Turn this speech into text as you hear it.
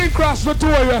cross the two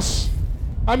of us.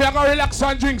 I'm gonna relax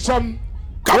and drink some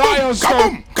royal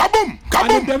stuff. Kaboom!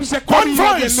 And if them say come in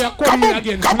again, me a come in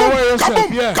again. So don't worry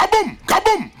yourself, yeah.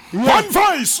 Kaboom! Yeah. One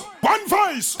voice!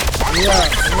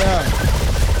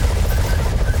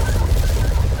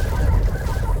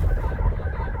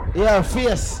 Yeah,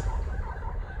 fierce.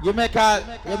 You make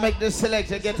the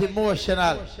selector get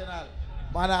emotional.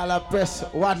 Man, I'll press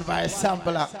one voice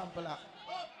sampler.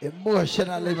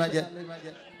 Emotionally, man.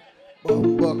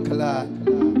 Hola.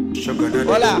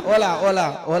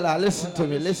 Listen to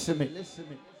me.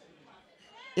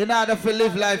 In order to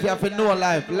live life, you have to know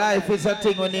life. Life is a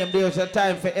thing when there's a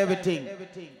time for everything.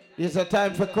 There's a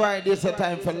time for crying, there's a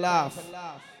time for laugh.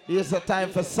 There's a time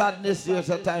for sadness, there's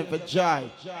a time for joy.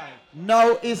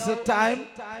 Now is the time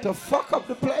to fuck up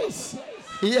the place.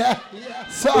 Yeah.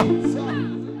 So,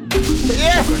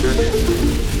 yeah.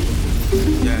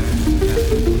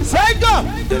 Say go!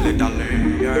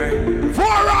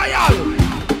 For Royal!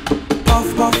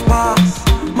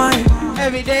 Puff, mine.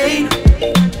 Every day.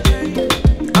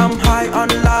 I'm high on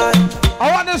life.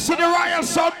 I want to see the Royal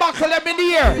sound buckle them in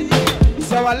the air.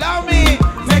 So allow me.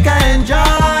 Make I enjoy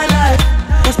life.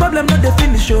 Cause problem not the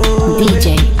finish, oh.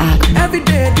 DJ Agro. Every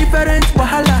day different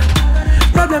wahala.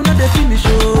 Problem not the finish,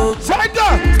 oh. Say go!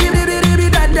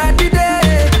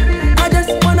 I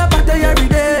just wanna party every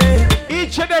day.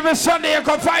 Each and every Sunday you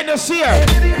can find us here.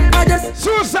 I just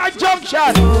Suicide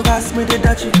Junction. so pass me the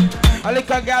dutchie. A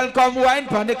little girl come wine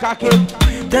pon the cocky.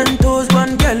 10 toes,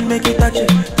 one girl make it touch it.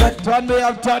 Turn me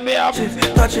up. Touch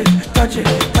it.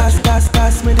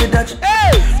 Pass me the dutchie.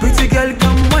 Hey! Pretty girl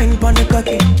come wine pon the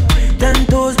cocky. 10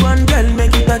 toes, one girl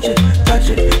make it touch it. Touch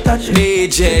it.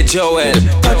 DJ Joel.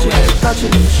 Touch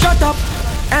it. Shut up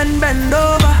and bend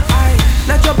over.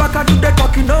 Let your back do the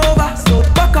talking over. So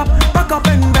back up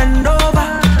and bend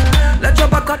over. Let your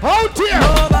back Out here.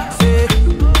 over. Say,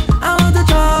 I want to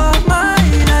chop my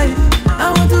life.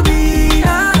 I want to be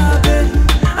happy.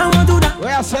 I want to dance.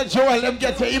 Where I said Joel, them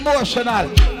get you emotional.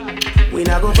 We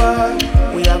not go far,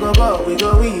 we a go, we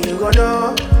go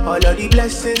know. All of the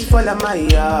blessings fall on my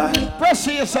yard. Press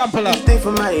your sampler. Stay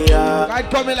for my yard. Right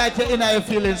coming like your inner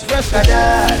feelings. Press Like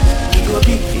that, we go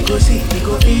big, we go see, we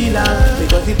go feel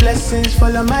because the blessings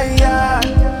fall on my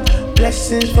yard.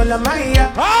 Blessings fall on my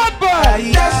yard. hard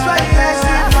boy. That's why I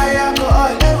sip my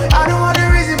alcohol. I don't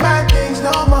wanna reason bad things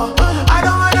no more. I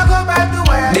don't wanna go back to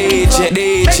where I DJ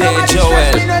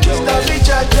Joel.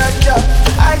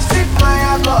 I sip my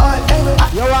alcohol.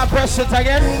 You want to press it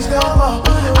again? Things no more.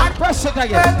 I Press it back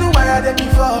again. to where I did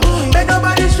before. Make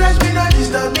nobody stress me, no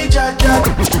disturb me,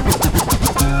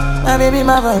 My baby,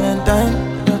 my Valentine.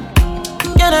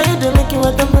 Can I do make you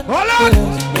what the Hold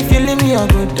on. If you leave me a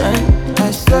good time,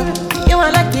 I swear. You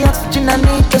are like the oxygen I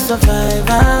need to survive.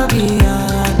 I'll be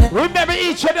honest. Remember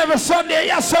each and every Sunday,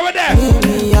 yes, over there.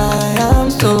 Baby, I am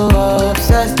so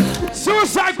obsessed.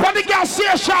 Suicide for the gas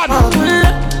station.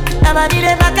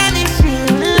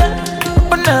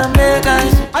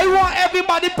 I want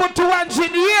everybody put two hands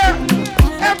in the air.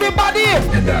 Everybody.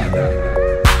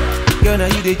 You know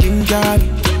you the ginger.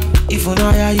 If you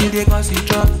know how you the gossip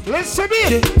drop. Listen to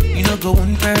me. You know go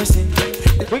one person.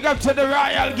 Big up to the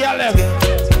Royal girl.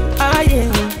 I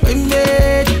am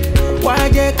ready. Why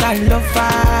they call love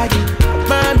fire?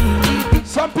 Mommy.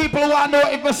 Some people want to know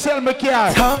if I sell my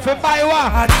car. For buy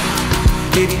one.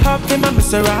 Baby, hop in my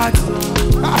Maserati.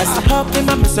 I said hop in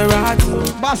my Maserati.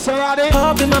 Maserati.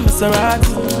 Hop in my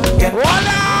Maserati. Get Hold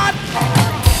on.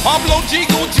 Pablo G.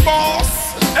 Gucci Boss.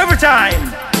 Every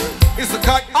time. It's a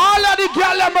cut. All of the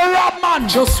girl them a rob man.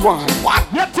 Just one. What?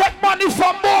 You take money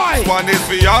from boy. One is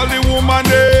for all the woman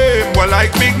name. Well,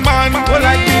 like big man. Well,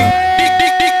 like big.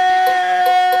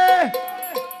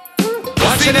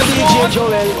 Watching the DJ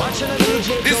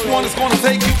Joel. This one is gonna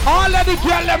take you. All of the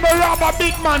girl them a rob a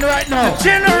big man right now.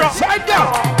 General. Side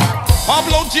down.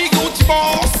 Pablo G. Gucci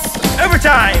Boss. Every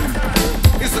time.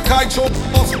 It's a Kaito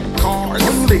Boss cars.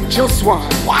 Only just one.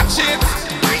 Watch it.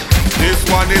 This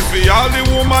one is for all the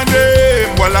woman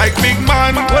name. Well, like big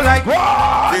man. Well, like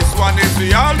This one is for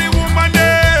all the woman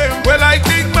name. Well, like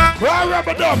big man. Why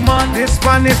rubber dub? man. This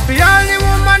one is for all the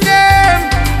woman them.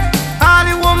 All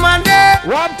the woman them.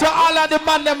 One to all of the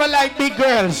man them are like big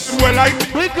girls. Well, like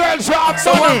Big girls who have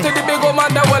So money. up to the big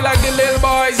woman that will like the little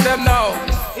boys them now.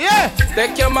 Yeah,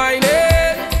 Take your mind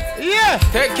in, yeah.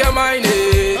 take your mind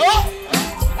in. Oh.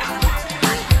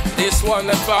 This one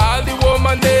is for all the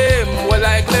woman them who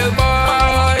like little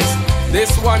boys.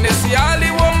 This one is the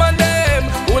only woman them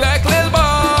who like little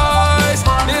boys.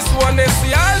 This one is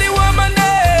the only woman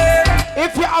them.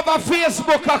 If you have a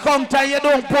Facebook account and you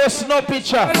don't post no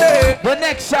picture, the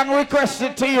next song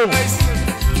requested to you.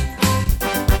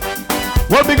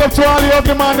 Well, big up to all the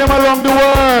ugly man them around the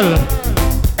world.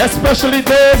 Especially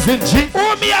those in G.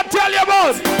 Who me I tell you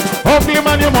about? Ugly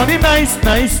man, your money nice,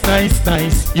 nice, nice,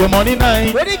 nice. Your money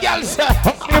nice. Where the girl say?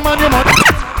 Ugly man, your money.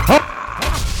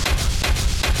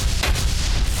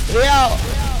 Yo.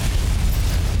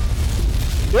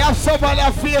 We have someone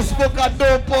on Facebook and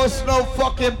don't post no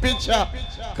fucking picture.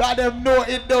 Cause them know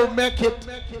it don't make it.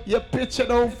 Your picture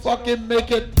don't fucking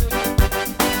make it.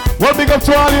 Well, big up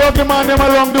to all the ugly man them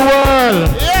around the world.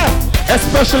 Yeah.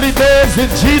 Especially those in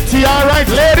GT, alright,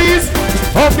 ladies.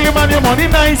 Ugly man, your money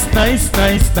nice, nice,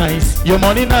 nice, nice. Your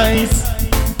money nice.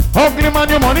 Ugly man,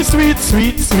 your money sweet,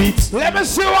 sweet, sweet. Let me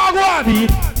see what I want.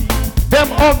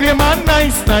 Them ugly man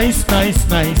nice, nice, nice,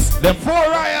 nice. Them 4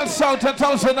 Royal South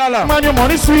 $1,000. man, your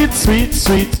money sweet, sweet,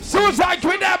 sweet. Suicide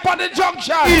Queen up on the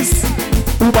junction. Is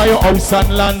who buy your house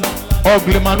and land?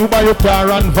 Ugly man, who buy your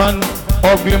car and van?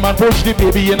 Ugly man, push the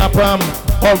baby in a pram.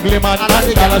 Ugly man,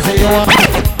 and dollars in your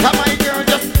hand. Come on, girl,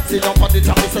 just sit down on the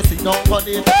top, say sit down on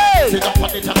it. Hey! Sit down on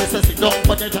the top, say sit down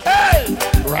on it. Hey!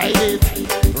 Ride it,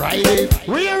 ride it.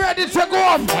 We ready to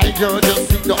go. My girl, just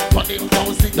sit down on it,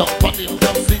 don't sit down on it,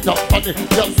 just sit down on it,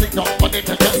 just sit down on it,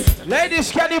 just.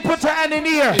 Ladies, can you put her hand in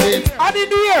here? Hand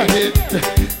in here.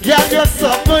 Girl, you're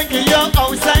so good, get your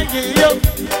outside, get you.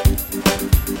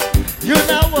 You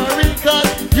not worry,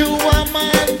 cause you are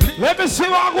mine. Let me see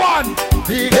what I want.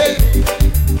 Hey,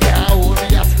 yeah, hold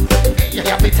me up.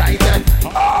 Yeah, be tight.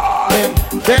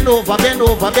 Bend over, bend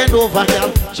over, bend over,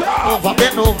 girl. Over,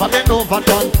 bend over,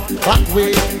 turn back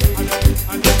way.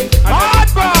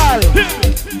 Hardball.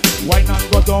 Why not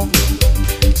go down?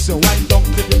 So wind down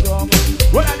to the ground.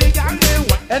 What are they got?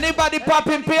 Anybody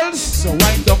popping pills? So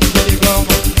wind down to the ground.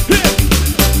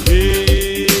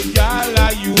 Hey,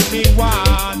 girl, you me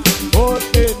want.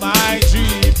 Okay, my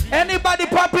dream. Anybody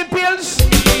popping pills?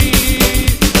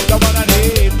 The one I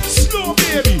name. Slow,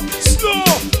 baby, slow.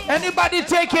 Anybody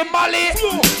taking Molly?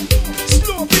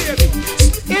 Slow, baby.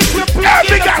 If you play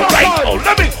in the front,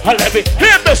 let me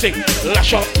hear me sing.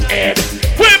 Lash up head,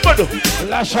 women.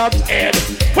 lash up. Head,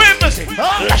 women sing.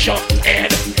 Lash up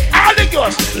head. All the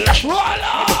girls, lash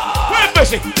up. Women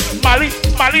sing. Mali,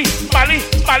 Mali, Mali,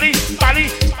 Mali, Mali.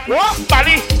 What?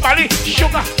 Mali, Mali.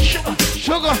 Sugar, sugar,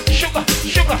 Sugar. sugar,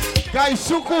 sugar. Guys,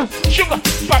 Suku. Sugar,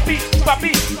 papi,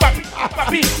 papi, papi,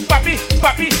 papi, papi,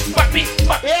 papi, papi,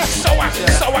 papi. Sour,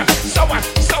 sour, sour,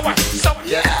 sour, sour.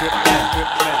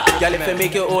 Girl, if you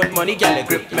make your own money, girl, a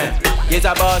grip man. Here's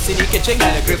a boss in the kitchen,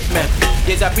 girl, a grip man.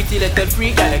 Here's a pretty little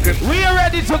freak, girl, a grip man. We are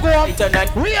ready to go.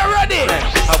 We are ready.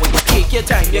 How when you take your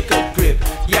time, you could grip.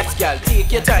 Yes, girl,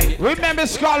 take your time. Remember,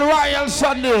 it's called Royal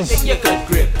Sundays. You could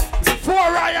grip. 4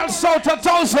 Royal South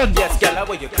 $1,000. Yes, girl, how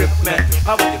will you grip, man?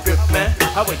 How will you grip, man?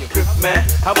 How will you grip, man?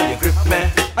 How will you grip,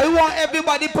 man? I want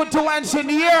everybody put 2 hands in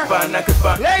the air.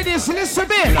 Ladies, listen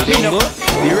to me.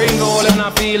 The rain cold and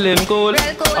I'm feeling cold.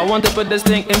 I want to put this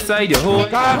thing inside your hole.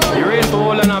 The rain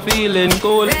cold and I'm feeling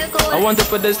cold. I want to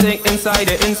put this thing inside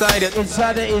it. Inside it.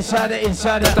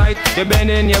 Tight, you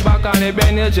bend in your back and you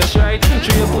bend it just right.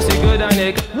 Treat your pussy good and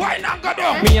it. Why not go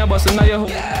down? Me a bustin' on your hole.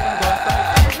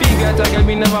 Big girl, girl,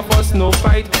 me never fuss, no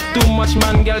fight. Too much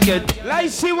man, girl, get.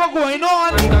 Let's see what going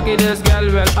on. Cocky this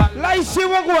girl, well, Let's see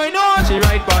what going on. she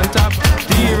right on top.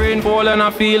 The rain fall and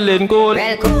I'm feeling cold.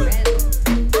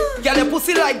 Girl, your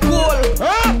pussy like gold.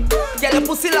 Huh? Girl, your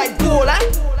pussy like gold, eh?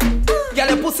 Girl,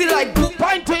 your pussy like gold.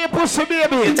 Point to your pussy,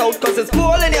 baby. Get out cause it's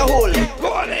gold in your hole.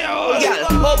 Go in your hole. Girl,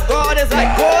 oh God, it's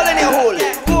like gold in your hole.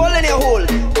 Gold in your hole.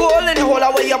 Gold in your hole. I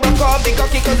wear your back off the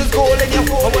cocky cause it's gold in your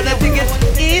hole. I wanna take it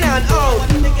in and out.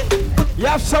 You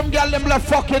have some girl them like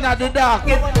fucking at the dark.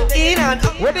 In and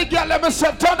out. When the girl them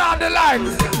say turn on the light.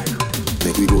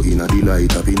 Make we go in a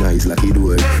delight, happy nice like it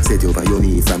door. Set you on your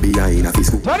knees from behind a fist.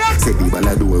 Set people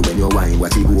a door when you wine,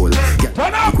 watch it roll.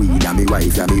 Turn up. The queen and me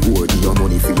wife and me whore. Give your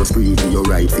money for your spree, for your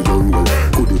right, for your roll.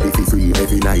 Could do it for free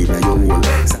every night na your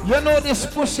whole. You know this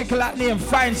pussy clock name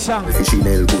Fine Song. If you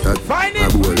Chanel put a Find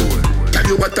it. bowl. Tell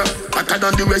you what, hotter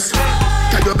than the rest.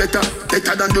 Tell you better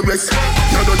than the rest.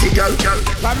 Now don't you girl.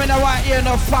 I mean I want to hear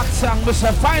no fat song,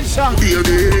 Mr. Fine Song.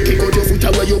 Baby, kick out your foot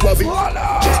away you have it.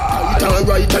 Just tight and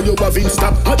right and you have it.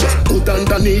 Stop, just put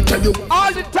underneath and you.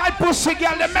 All the tight pussy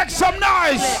girl, they make some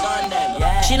noise.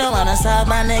 She don't wanna serve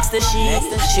my next to she.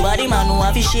 She want the man who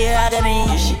have to share of me.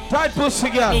 Tight pussy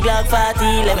girl. Me Glock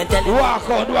 40, let me tell you. Walk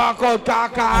out,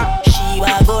 kaka. She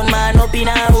want gun man up in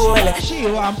a hole. She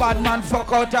want bad man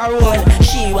fuck out her hole.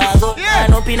 She want gun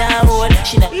man up in a hole.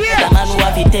 She not the man who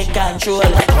have to take control.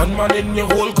 Gunman in your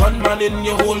hole, gunman in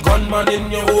your hole, gunman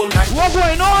in your hole. What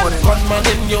going on? Gunman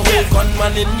in your hole,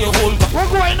 gunman in your hole. What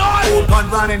going on?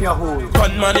 Gunman in your hole.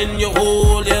 Gunman in your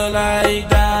hole, you like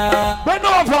that. Bend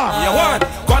over. You want?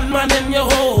 Gunman gunman in your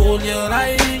hole, you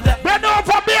like that. Bend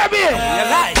over, baby. You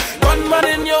like gunman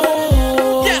in your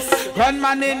hole. Yes.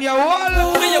 Gunman in your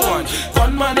hole. Where you want?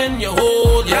 Gunman in your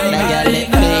hole, you like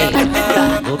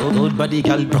that. Old body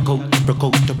girl, broke out.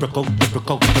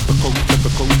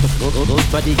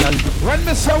 Old body girl. When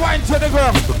Mr. Wine to the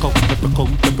ground.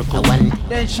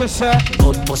 Then she said,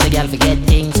 good pussy girl forget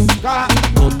things.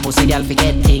 Good pussy girl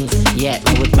forget things. Yeah,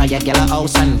 I would buy a girl a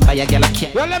house and buy a girl a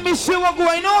kid. Well, let me see what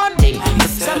going on.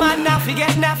 Some man not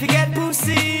forget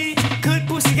pussy. Good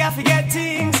pussy girl forget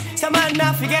things. Some man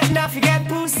not forget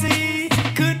pussy.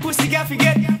 Good pussy girl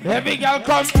forget. Every girl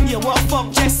come. You want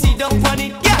fuck Jesse, don't want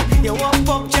it, yeah. You want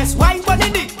fuck Jess, why want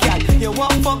it, yeah. You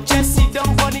want fuck Jesse,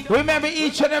 don't want it. Remember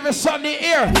each and every Sunday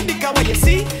here. Look at what you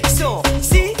see, so.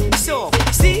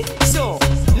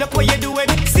 Look what you're doing,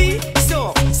 see.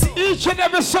 Each and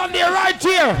every Sunday right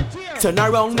here. Turn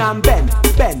around and bend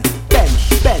over.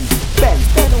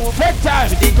 Take time.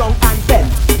 To the ground and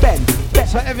bend.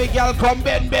 So every girl come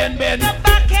bend. Bend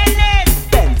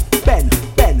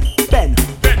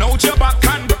out your back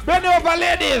and bend over,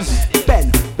 ladies.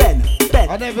 Bend.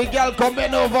 And every girl come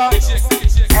bend over. Head,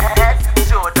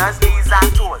 shoulders, knees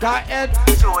and toes. Head,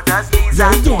 shoulders, knees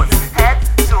and toes. Head,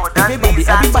 shoulders, knees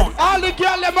and toes. All the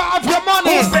girls never have your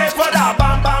money. Who pay for that?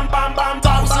 Bam.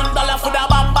 $1,000 for that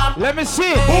bam. Let me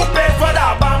see. Who pay for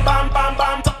that? Bam.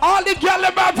 All the girls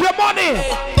never have your money.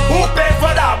 Who pay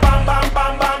for that? Bam.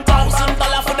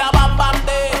 $1,000 for that bam.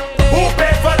 Who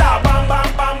pay for that? Bam.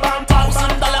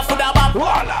 $1,000 for that bam.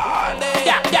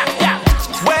 Yeah.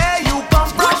 Where you come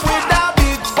from with that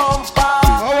big bumper?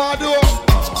 How I do?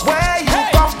 Where you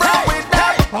come from with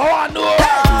that? How I know?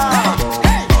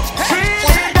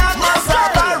 Trinidad must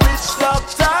have a rich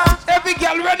doctor. Every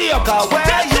girl ready up.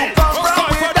 Where you come from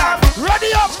with that?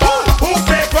 Ready up. Who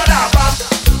pay for that bam?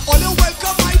 All you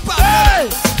welcome my partner. Hey.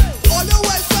 All you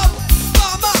welcome,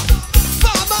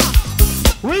 farmer.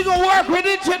 We gonna work with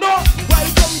it, you know.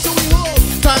 Welcome to we home.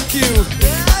 Thank you.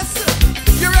 Yes.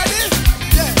 You ready?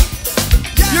 Yeah.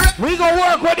 We gonna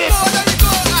work with it. Oh, there we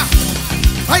go.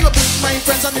 I go bring my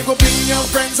friends and you go bring your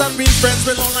friends and we friends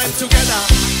will all life together.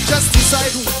 Just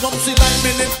decide who comes in 9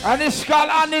 minutes. And it's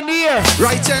called on in the air.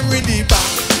 Right here in the back.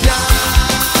 Yeah.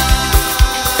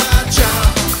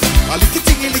 Licky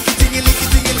tingy.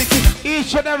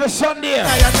 Each and every Sunday.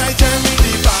 Right here in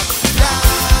the back.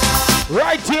 Yeah.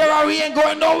 Right here, or we ain't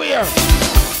going nowhere.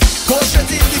 Go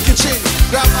straight in the kitchen.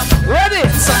 Ready?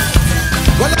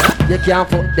 You can't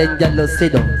fuck then you just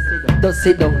sit down. Just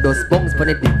sit down, just bunks pon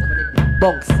the dick.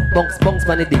 Bunks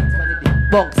pon the dick.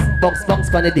 Bunks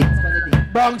pon the dick.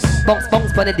 Bunks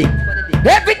pon the dick.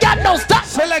 Every girl now stop.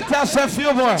 Select us a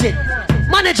few more.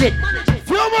 Manage it.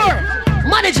 Few more.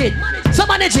 Manage it. So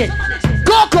manage it.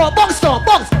 Go, bunks.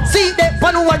 See them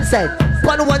on one side.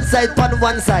 On one side. On the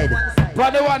one side.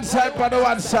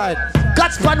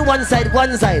 Guts on one side.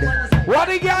 What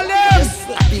the girl is?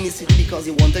 Happiness is because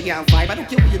you want to get vibe. I don't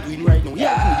care what you're doing right now.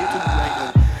 Yeah. What you're doing right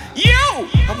now. You!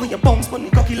 I put your bounce on me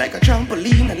cocky like a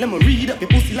trampoline. And let me read up your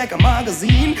pussy like a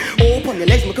magazine. Open your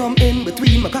legs, me come in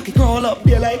between. My cocky crawl up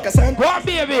there like a sand. What,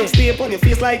 baby? Stay up on your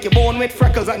face like you're born with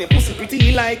freckles. And your pussy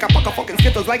pretty like a pack of fucking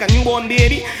Skittles like a newborn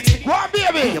baby. What,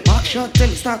 baby? Your back shut till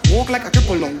you start walk like a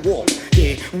cripple now. Walk,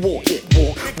 yeah, walk it,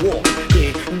 walk,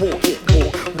 yeah, walk it,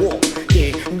 walk,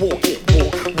 yeah, walk it,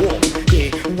 walk,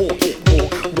 yeah, walk it,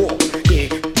 walk, yeah.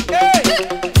 Hey!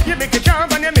 You make it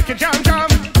jump and you make it jump.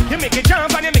 You make it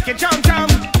jump and you make it jump. You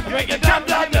make it jump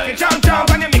and you make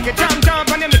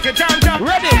it jump.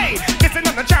 Ready? Hey, this is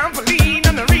not a trampoline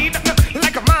and a read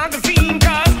like a magazine.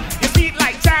 Cause you see it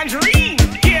like tangerine.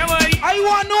 Yeah, boy. I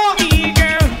want no. Me,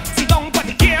 girl. See, don't put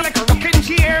the gear like a rocking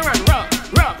chair and rock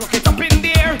it up in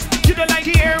there. You don't like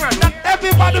here and not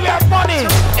everybody we have money.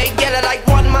 Hey, get it like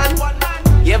one man.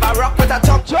 You ever rock with a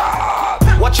top job?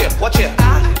 Watch it,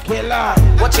 killer.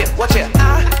 Watch it,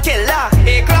 killer.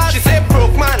 Hey, class, she say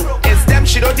broke man. It's them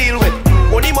she don't deal with.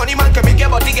 Only money man can make your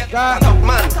body get up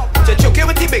man. To choke you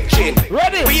with the big chain.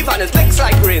 Ready? Weave on his legs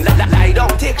like rain. Lie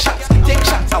down, take shots. And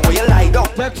where you lie down.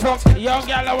 Take fuck, young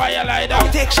girl, where you lie down.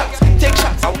 Take shots. And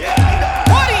where you lie down.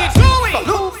 What are you doing?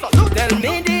 Tell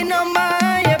me the number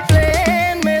you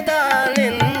playing, me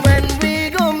darling. When we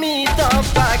go meet up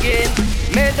again,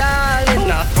 me darling.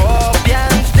 A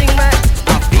scorpion sting me,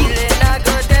 I'm feeling a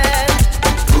good day.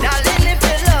 Darling, if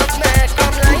you love me,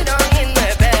 come lie down in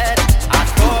my bed. A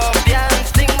scorpion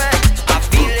sting me, I'm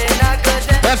feeling a good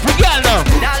day. Let's begin now.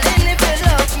 Darling, if you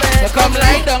love me, come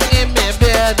lie down in my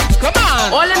bed. Come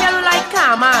on. All them yellow like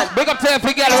calm man. Big up to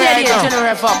every girl right now. General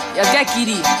ref up. You get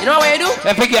kiddie. You know what you do?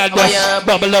 Every girl just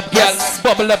bubble up, girl.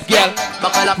 Bubble up, girl.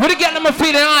 Buckle up. What the girl I'm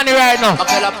feeling on you right now?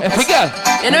 Buckle up. Every girl.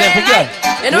 You know every girl.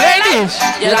 You know ladies.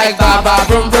 You like Baba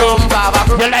Brum Brum. Baba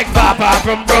Brum. You like Baba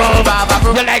Brum Brum. Baba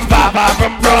Brum. You like Baba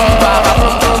Brum Brum. Baba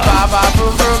Brum Brum. Baba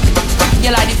Brum Brum. You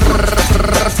like the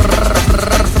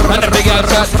and every girl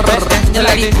just you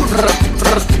like the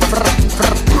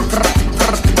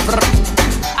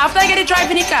after I get it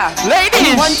drive in the car.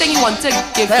 Ladies. One thing you want to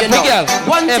give you every girl.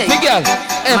 One thing. Every girl.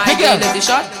 Every girl. The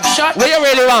shot. What you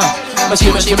really want?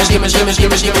 Machine. And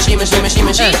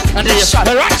then shot.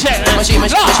 The ratchet. Machine.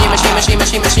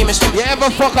 You ever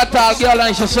fuck a tall girl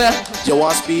and she say, you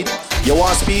want speed? You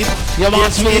want speed? You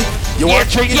want speed? You want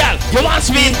speed? You want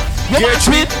speed? You want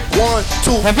speed? 1,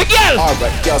 2. Every girl.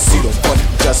 Alright, girl, sit down, put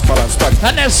just balance, put.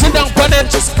 And then sit down, put it.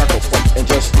 Just cock up, put, and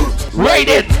just ride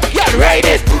it. Girl, ride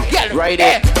it. Girl, ride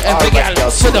it. Every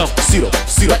girl, sit down. Sit down,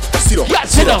 sit down, sit down. Yeah,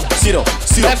 sit down. Sit down,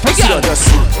 sit down. Every Sit girl. down,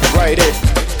 just ride it.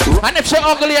 And if she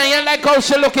ugly and you like how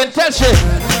she looking, tell she.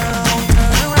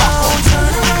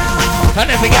 And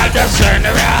every girl just turn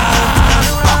around.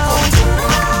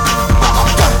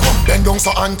 Bend down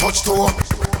so and touch toe.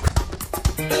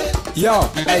 Yo,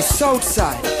 hey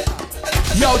Southside.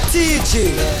 Yo,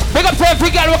 TG. Big up to every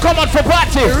girl who come out for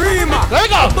party. Rima. Let me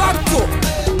go. Back to.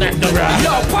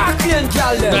 Yo, Parky and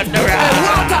gal them.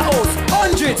 Waterhouse,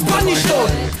 100, Spanish Town.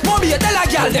 Mommy, you tell a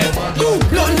gal them. You,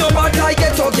 nothing no bad like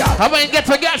ghetto gal. How about you get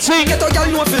to girl sing? Ghetto gal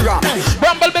no fi rap.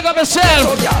 Rumble, big up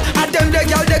yourself. And them the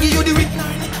gal they give you the week.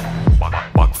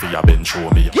 Back for your bench, show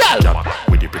me. Girl.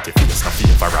 With the pretty face, the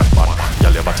favorite man.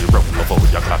 Girl, your body round, love how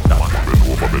you clap that.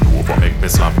 Bend over, make me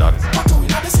slap that.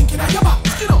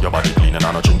 Your body clean and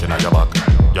not drinking on your back.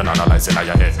 You're not analyzing on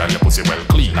your head and your pussy well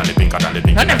clean and the pinker than the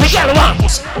pink. And every girl want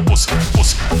pussy.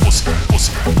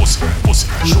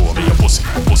 Show me your pussy.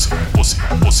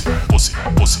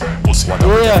 What a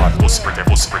pretty fat pussy,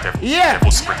 pretty. Yeah.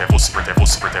 Pussy.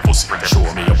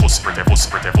 Show me your pussy, pretty.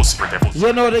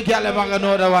 You know the girl, I'm gonna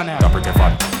know the one. You're pretty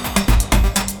fat.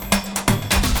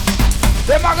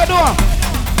 Them are gonna do.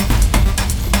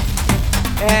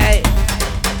 Hey.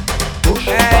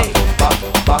 Hey.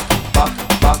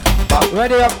 Back.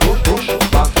 Ready up. Push,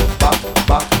 back.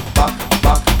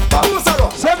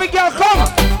 Seven girl, come.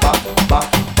 Back.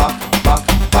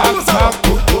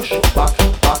 Push, back.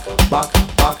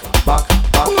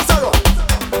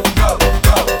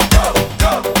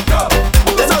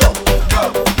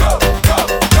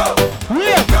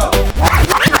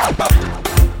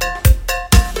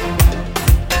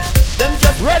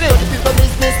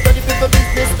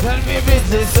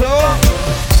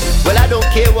 Well, I don't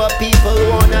care what people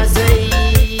wanna say.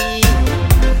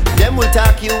 Them will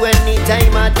talk you any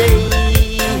time of day.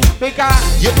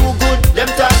 Because you do good, them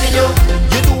talking you.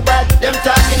 You do bad, them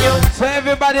talking you. So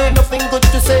everybody, nothing good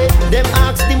to say. Them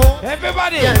ask the more.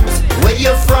 Everybody, where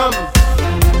you from?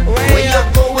 Where you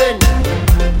going?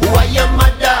 Who are your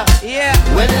mother? Yeah.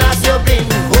 When last you been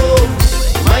home?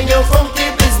 Mind your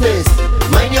funky business.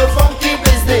 Mind your funky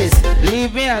business.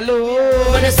 Leave me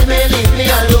alone. When you see me, leave me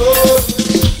alone.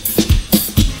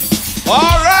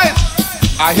 Alright,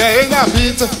 I hear in a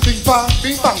beat, bing bang,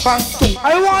 bang.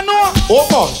 I want no. Oh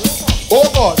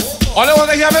God. All I want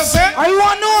to hear me say? I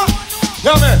want no.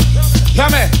 Hear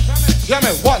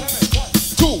me. 1,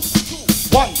 2,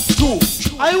 1,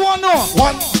 2. I want no.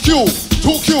 1 Q,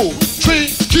 2 Q, 3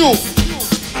 Q.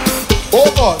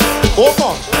 Oh God.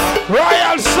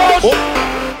 Royal Sound.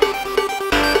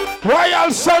 Royal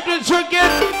Sound is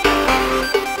drinking.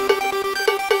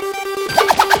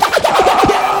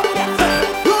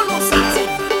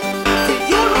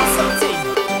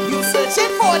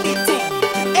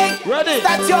 Ready?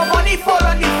 That's your money fall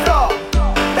on the floor.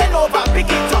 Bend over, pick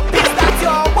it up. Is that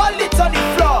your wallet on the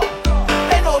floor?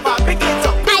 Bend over, pick it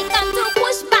up. I come to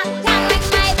push back and like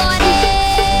my body.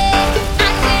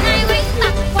 And when I wake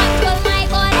back, control my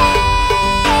body.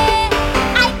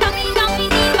 I come in down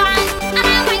with the van, and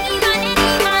I went in on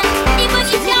any man. Even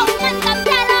if your woman come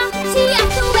tell her, she has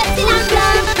to wait till I'm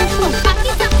done. Back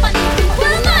it up on the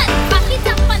woman. Back it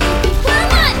up on the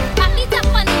woman. Back it up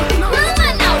on the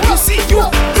woman. Now You see you.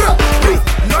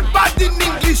 Not bad in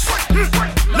English,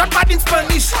 not bad in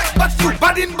Spanish, but you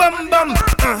bad in bum bum.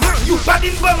 You bad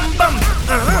in bum bum.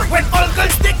 When all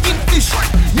girls take English,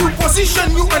 you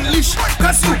position you unleash.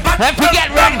 Cause you bad. And forget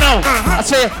right now. I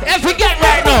say, and forget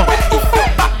right now.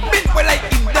 Back bend well like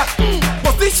in that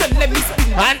position, let me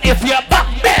spin. And if you're back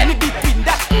bend between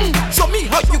that, show me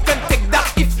how you can take that.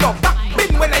 If you're back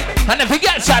bend well like in. And if you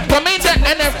get shot, come in and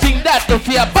anything that if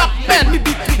you're back bend.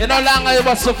 You no longer you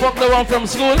was to fuck the one from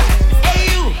school.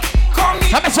 come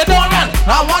here. I'm say don't run.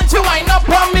 I want you wind up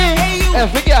on me. Hey you,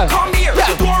 every girl. come here.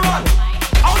 Yeah. Don't run.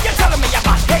 Oh, you telling me you're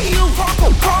bad. Hey you,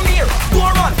 come here.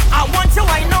 Don't run. I want you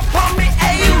wind up on me.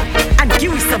 Hey you. And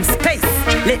give me some space.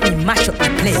 Let me mash up the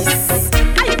place.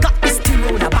 I got this thing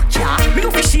on the backyard. Me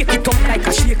go fi shake it up like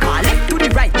a shaker. Left to the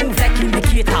right, move like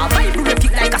indicator. Vibrate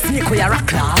it like a snake or a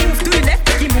rocker. Move to the left,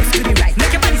 make it move to the right.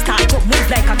 Make your body start up, move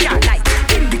like a car light.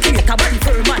 Indicator, body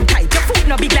firm and tight. Your foot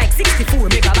no big like 64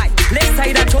 megabyte. Left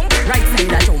side a jump, right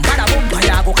side a jump. Bada bump,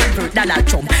 ya go convert dollar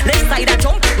jump. Left side a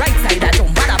jump, right side a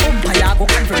jump. Bada bump, ya go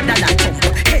convert dollar jump.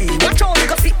 Hey, watch how me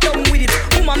go sit down with it.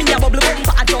 Me a bubble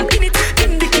bumper a jump in it.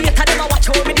 Indicator them a watch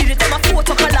how me did it. Them a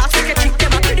photo color, take a chick,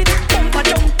 them a credit. Bumper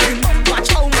jumping,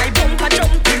 watch how my bumper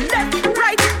jumping. Left,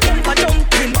 right, bumper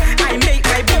jumping. I make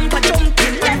my bumper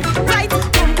jumping. Left, right,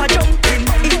 bumper jumping.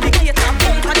 Indicator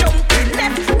bumper jumping.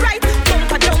 Left, right,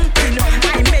 bumper jumping.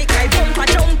 I make my bumper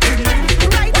jumping.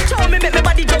 Right, watch how me make my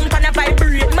body jump and a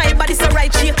vibrate. My body so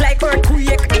right shake like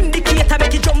earthquake. Indicator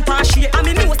make it jump and shake. And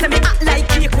me know say me act like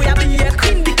cake where I be.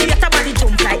 Indicator body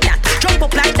jump like that. Jump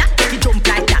up like that, make it jump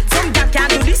like that. Some girl can't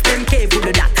do this, them can't do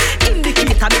that.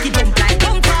 Indicator, make it jump like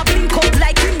bumper, blink up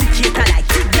like indicator light.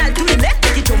 Signal to the left,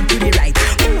 make it jump to the right.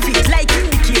 Move it like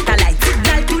indicator light.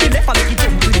 Signal to the left, and make it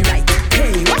jump to the right.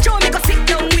 Hey, watch how me go sit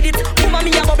down with it. Boom,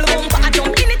 me a bubble bumper, I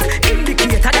jump in it.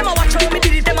 Indicator, them a watch how me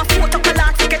did it. Them a photo color,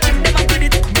 take a chick, them a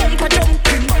credit. Bumper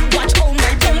jumping, watch how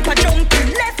my bumper jumping.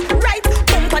 Left, right,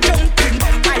 bumper jumping.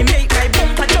 I make my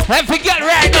bumper jump. And forget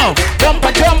right now,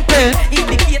 bumper jumping.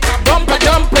 Bumper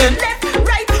jumping. Left,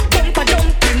 right, bumper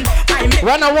jumping. I make.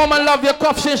 When a woman love your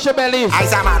cuff, she should believe.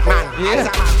 I's a madman. Yeah.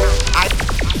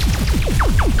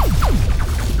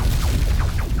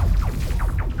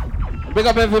 Big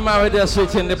up every man with their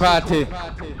switch in the party.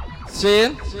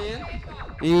 See?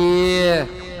 Yeah.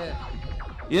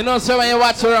 You know, so when you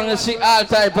watch around, you see all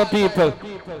type of people.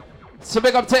 So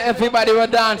big up to everybody who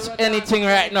dance anything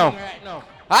right now.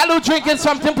 All who drinking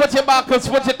something, put your buckles,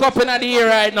 put your cup in the air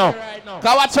right now.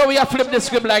 Cause watch how we have flip the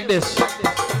script like this.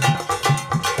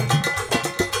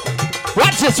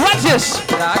 Watch this, watch this.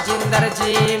 Rajindar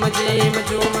Jim Jim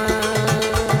Juma.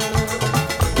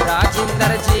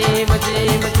 Rajindar Jim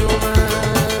Jim Juma.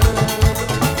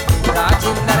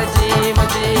 Rajindar Jim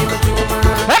Jim Juma.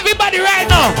 Everybody right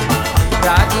now.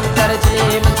 Rajindar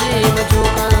Jim Jim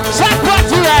Juma. Start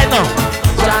party right now.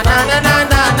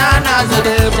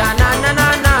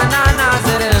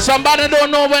 Somebody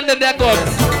don't know when they're good.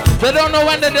 They don't know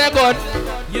when they're good.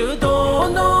 You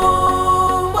don't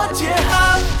know what you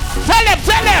have.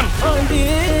 Tell them. Until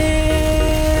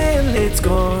it's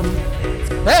gone.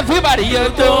 Everybody, you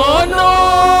don't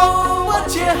know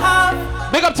what you have.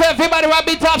 Big up to everybody who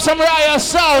beat up some riot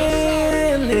sound.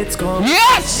 It's gone.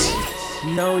 Yes.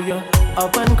 Now you're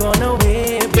up and gone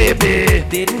away, baby.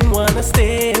 Didn't wanna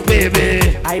stay,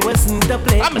 baby. I wasn't the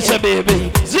play. I'm a baby.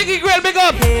 Ziggy Grill, big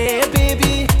up. Hey,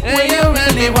 baby. When you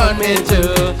really want me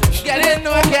to, get in,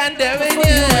 no, I can't do it.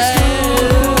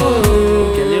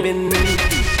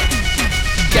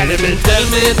 Girl, tell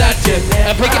me that you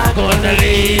never gonna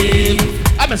leave.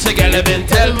 I'm a say, girl,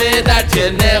 tell me that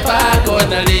you never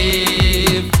gonna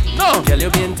leave. No. Girl, you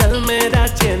been tell me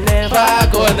that you never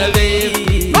gonna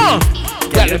leave. No.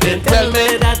 Girl, you been tell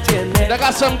me that you never. I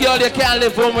got some girl you can't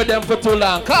live home with them for too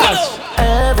long. Cause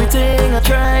everything I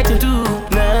try to do,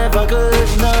 never good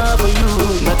enough for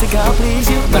you. Nothing can please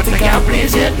you, nothing can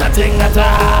please you, nothing at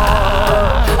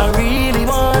all. I really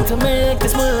want to make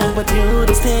this move, but you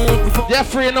just take me for. they're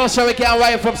free, you know, so we can't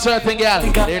wife from certain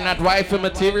girls. They're not wife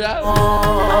material.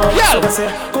 Yeah. So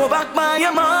say, go back by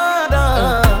your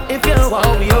mother if you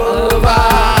want me over.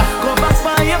 Go back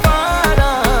by your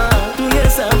father, do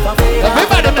yourself a favor.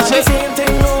 Everybody the same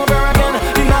thing over again.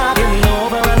 You not give me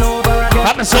over and over again.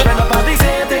 Happen, sir. The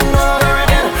same thing over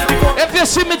again. If you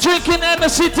see me drinking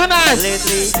Hennessy tonight,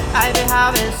 lately I've been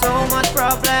having so much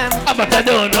problem, but I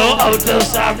don't know how to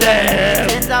solve them.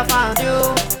 Since I found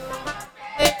you,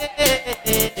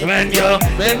 when you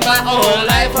been my whole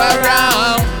life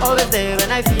around, always there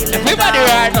when I feel it. Everybody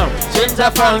right now, since I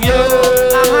found you,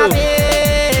 I'm happy.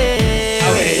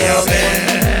 Away you been.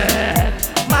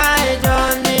 My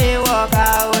journey walk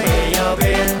away you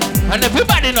been. And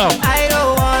everybody know, I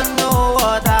don't want no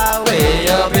water way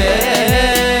you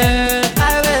been.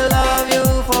 I will love you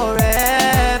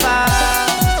forever.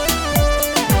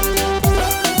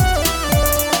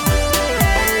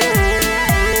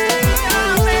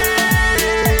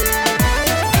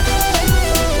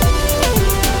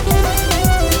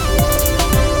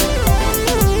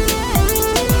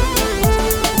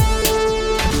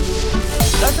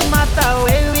 Doesn't matter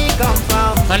where we come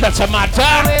from. And that's a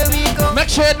matter. Where we go. Make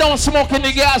sure you don't smoke in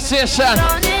the gas station.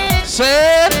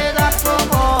 Say it.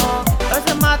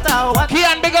 Doesn't matter what.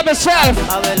 Kian, big up yourself.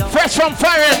 Fresh from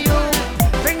foreign.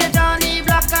 Bring the Johnny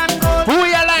Black and Gold. Who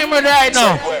you line with right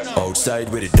now? Outside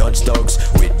with the Dutch dogs,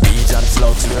 with beads and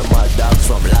slugs. We're my dogs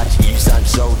from Latch, East and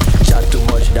South. Chat too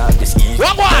much, dog, this easy.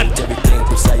 What one? Everything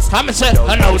precise. I'm saying,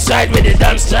 I'm outside with the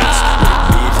dance star.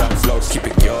 Beads and slugs, keep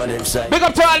it girl inside. Big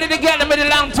up to all the girls with the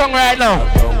long tongue right now.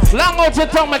 Long out your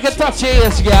tongue, make it touch your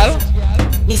ears, girl.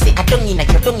 Me say I don't in your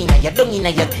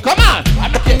tooth. Come on, I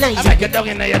make your tongue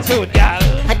in your tooth, girl.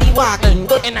 I be walking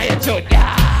good in your tooth,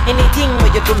 girl. Anything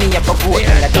where you do me up a boat.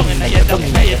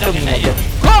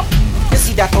 Come. You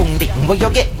see that tongue dick, where you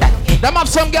get that? Them have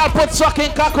some girl put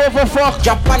sucking cock over fuck.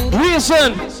 Japan.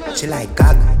 Reason. She like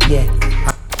cock, yeah.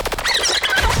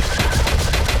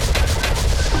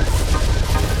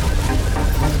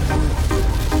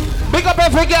 Big up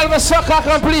every girl with suck cock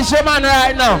and please your man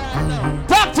right now.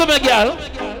 Talk to me, girl.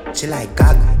 She like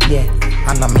cock, yeah.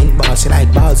 And I mean balls, she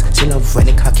like balls. She love when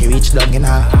the cocky reach down in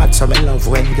her heart. So me love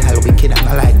when girl wicked and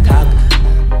I like cock.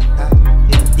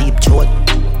 Deep throat,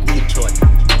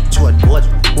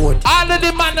 board. All of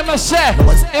the man them say,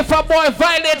 if a boy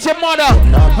violates your mother,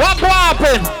 what will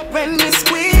happen? When me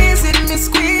squeeze it,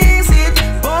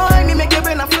 boy, me make your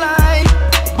brain a fly.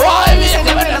 Boy, me make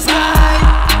your brain a fly.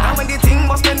 And when the thing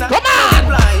was been a come on,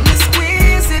 me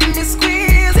squeeze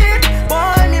it,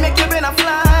 boy, me make your brain a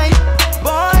fly.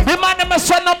 Boy, the man them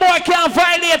say no boy can't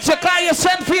violate you, cause you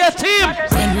send for your team.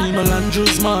 When Will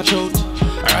Melandrews march out,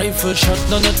 rifle shot,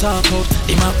 none of talk out.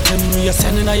 The map them we are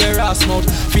sending a your ass mouth.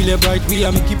 Feel it bright, we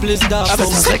are make you place dark. I'm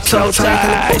sex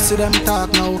outside. Pussy them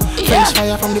talk now. French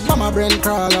fire from the bomber brain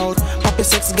crawl out. Poppy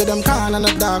sex get them can and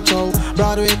a dark show.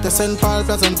 Broadway to St. Paul,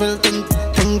 Pleasantville, ting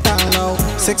town now.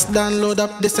 Sex download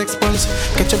up the sex punch.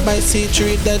 Catch a by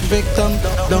C3 dead victim.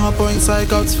 Down a point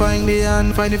psychouts, find the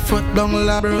hand, find the foot down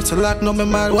labor. So lock no me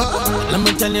mad. Let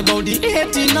me tell you about the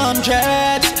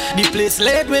 1800s. The place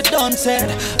laid with done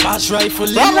said. Fast rifle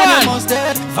in and almost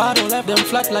dead. Vado left them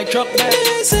flat like truck bed.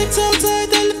 Sex outside,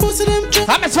 tell the pussy them truck.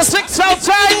 I'm Mr. 6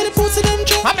 outside.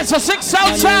 I'm Mr. 6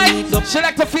 outside.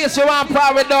 Select the face you want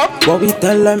power with up. What we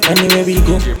tell them anywhere we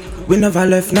go. We never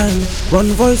left 9.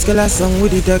 One voice kill a song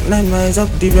with the tech 9 miles up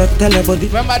the red. Tell everybody.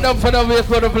 Remember don't for the way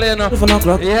for the play now. 7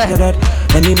 o'clock. Yeah. That.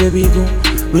 Anywhere we go.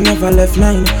 We never left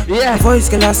 9. Yeah. Voice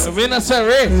kill a song. We not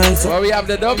say nice. Well, we have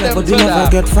the dub them but to you never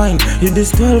get fined. You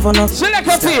this 12 on a. Select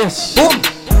a face. Boom.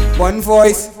 One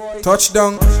voice.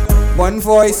 Touchdown. One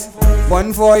voice.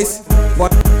 One voice.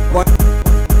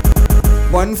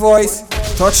 One voice.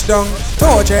 Touchdown.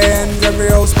 Touch hands. Every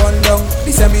house burn down.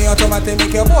 The semi-automatic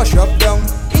make your wash up down.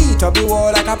 Eat up the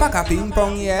wall like a pack of ping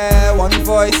pong. Yeah. One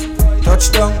voice.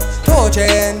 Touchdown. Touch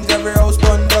hands. Every house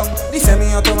burn down. The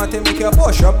semi-automatic make your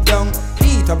wash up down.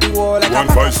 Eat up the wall like a pack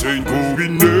of. One voice ain't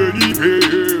going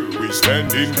anywhere. We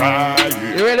standing by.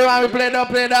 You really want me to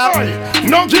play that?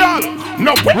 No girl.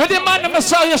 No. With the man them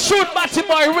saw you shoot Batty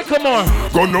Boy Rickamore.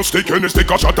 Gun no stick and stick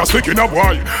a shot a stick in a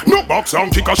boy. No box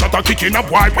and kick a shot a kick in a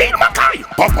boy. We Mackay.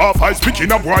 Pop off eyes pick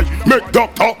in a boy. Make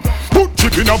doctor. Put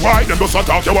chip in a boy. Them just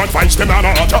attack you and find them and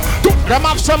a them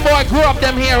have some boy grew up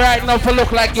them here right now for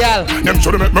look like gal. Them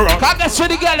should make me rock. Can't get to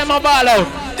the girl them a ball out.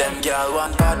 Them gal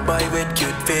one bad boy with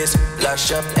cute face.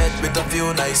 Lash up head with a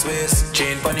few nice ways.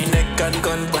 Chain bunny neck and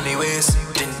gun bunny waist.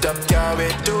 Tint up car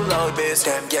with too loud bass.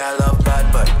 Them gal up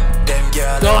bad boy. Them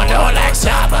gal don't know like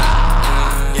Saba.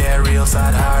 Yeah, real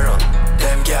sad haro.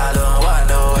 Them gal don't want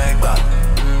no egg back.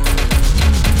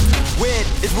 Wait,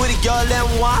 it's what the girl them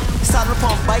want. Start up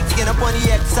on bike to get up on the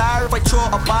XR. If I throw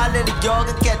a ball in the girl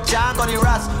can catch John on the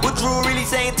rats. What Drew really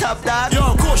saying tough dog?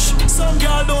 Yo, Kush, some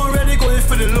girl don't really go in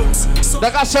for the looks. They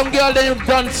got some girl that you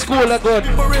done school are good.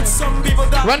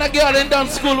 When a girl in done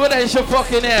school, what is she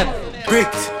fucking head? Brick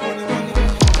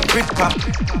pop.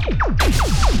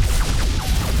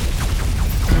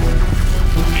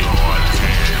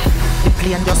 The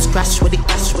plane just crash with it.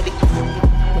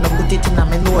 When I put it in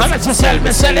my nose. I'm just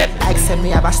sell it. Like send me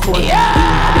have a stone.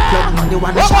 Yeah. The plug on the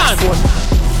one that shot phone.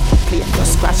 The plane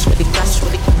just crash with it.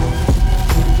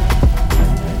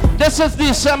 This is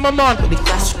December month.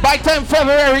 By time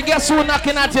February, guess who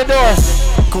knocking at your door?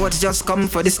 Coach just come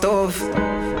for the stove.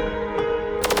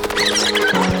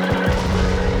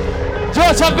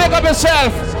 Joseph, big up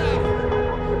yourself.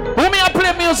 Who me I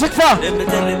play music for? Let me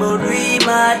tell you about real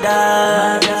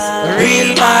murder.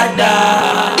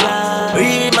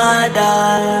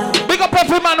 Big up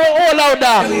every man who all out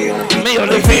there. Me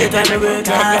only faith and the work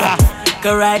hard.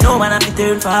 Cause right now man I'm a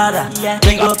turn father.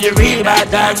 Big up the real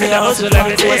bad dogs with the hustle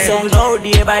every day. So no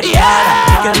day by the hour.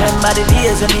 You can remember the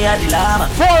days when me had the llama.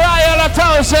 4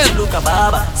 1,000. Look a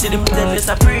baba. See them tell us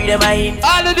I free them I in.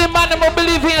 All of the man who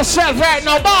believe in yourself right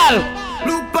now, ball.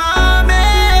 Look for me.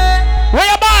 Where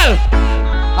your ball?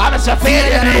 I'm a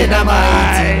feeling in the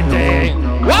mind.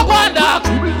 What one dog?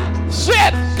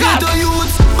 Shit. Get the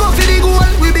youths, go for the goal,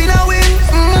 we been a win.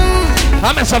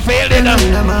 I'm a feeling.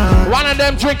 One of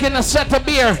them drinking a set of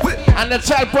beer and the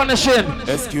child punishing.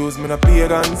 Excuse me, the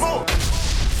pagans.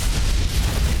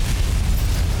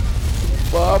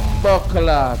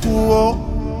 Bumbuckler.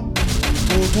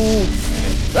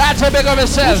 Right, so big of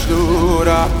yourself.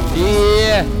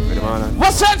 Yeah.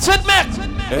 What sense it make?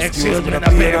 Excuse me, the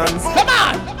pagans. Come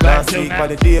on. Last week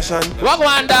validation. What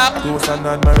one dog? Close and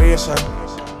admiration.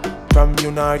 From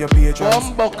you now your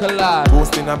patrons. Bumbuckler.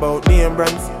 Boasting about name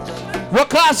brands. We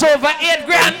cost over 8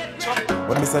 grand.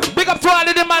 What me say? Big up to all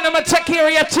of the man who take care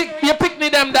of your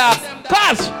picnic them dog.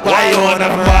 Cause why you wanna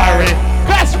worry?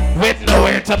 Cause with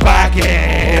nowhere to park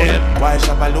it. Why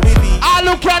shall Louis V? All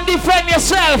who can defend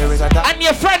yourself and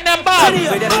your friend them Bob.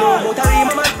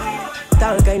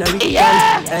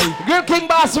 Yeah. Girl King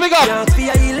Boss, big up. And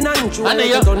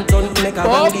you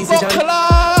Bumbuckler.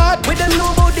 We them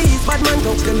know about these bad man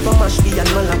talks them from Ashby and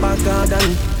Malabar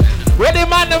Garden. Where the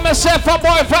man of myself a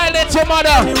boy violate your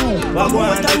mother.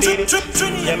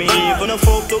 Yeah, me even a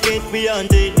folk to get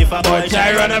beyond it. If a boy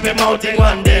try run up him out in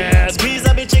one day, squeeze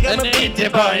a bitch and me beat the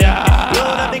boy.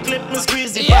 Load up the clip, me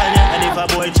squeeze the fire. And if a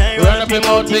boy try run up him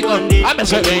out in one day, I'm a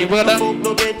say, brother.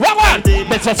 What one?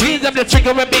 Better squeeze up the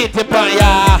trigger, me beat the boy.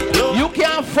 You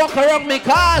can't fuck around me,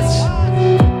 cause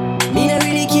me not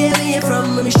really care where you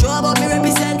from. Me sure about me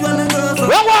represent where me grow from.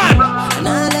 What one? And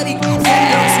all of it from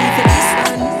see for this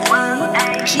one.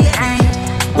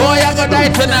 Boy, I gonna die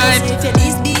tonight.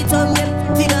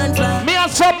 Me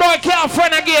and some boy can't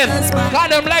friend again. Got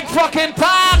them like fucking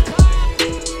park.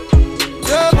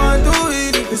 Come on, do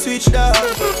it if you switch that.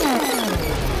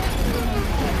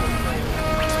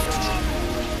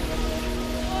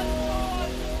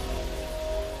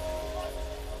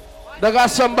 They got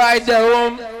somebody in their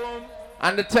home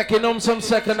and they're taking home some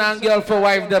second-hand girl for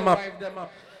wife them up.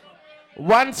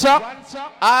 Once up,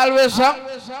 always up.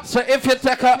 So if you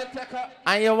take her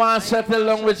and you want to settle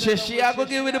along with she I go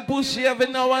give you the pussy every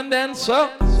now and then, so.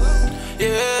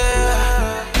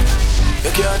 Yeah.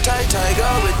 You can't tie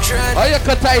tiger with dread. Oh, you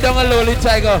can tie down a lowly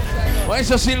tiger. Why you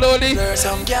see lowly? There's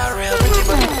some girl real pretty,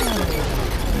 but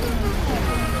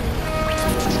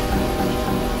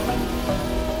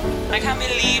I can't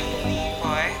believe,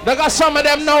 boy. They got some of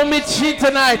them now meet cheat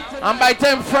tonight, and by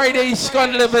time Friday he's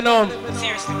gonna living home.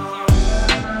 Seriously.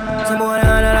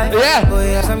 Yeah.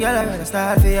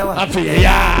 I feel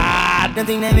yeah.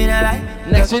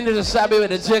 Next thing is a sabby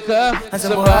with a chicker.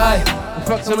 Some boy,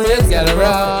 fuck some bitch, get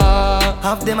around.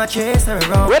 Half them a chase her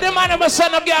around. Where the man of my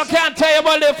son up girl can't tell you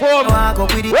about their phone.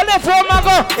 Where their phone I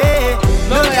go?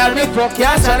 No, I'll be fuck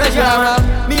yes and a drama.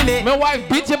 My wife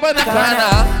beat you by the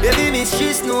corner. Baby miss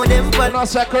she's know them but no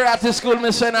karate school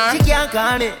me send her. She can't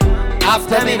call it.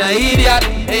 After me na idiot,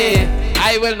 hey.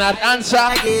 I will not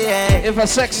answer if I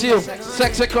sex you.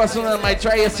 Sexy customer might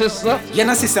try your sister. You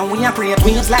know, sister, when you pray,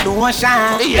 we just like the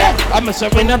ocean. Yeah, I'm a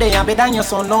servant. We know they have it on your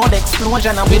son, no the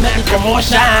explosion, and we make the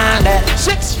promotion.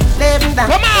 6, living down.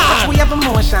 Come on. We have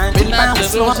emotion. We not the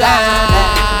slow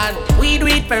down. We do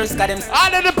it first, got them.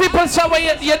 All of the people say, well,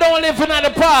 you don't live in the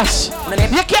past.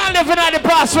 You can't live in the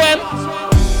past when.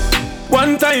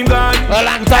 One time gone, a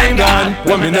long time gone.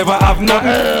 When me never have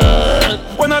nothing.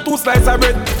 One or two slices of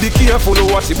bread. Be careful of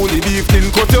what the bully beef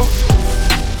tin cut you.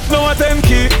 No 10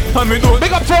 key, and me don't.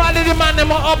 Big up to all of the man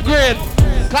them upgrade.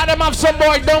 Cause them have some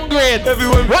boy downgrade.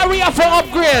 Everyone. Why we have for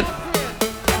upgrade?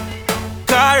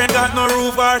 Car ain't got no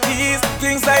roof or keys.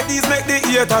 Things like these make the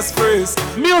haters freeze.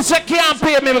 Music can't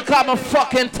pay me because I'm a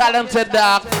fucking talented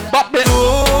dog. But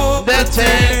the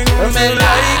thing me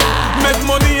like. Make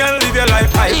money and live your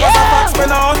life high. Yeah. What's a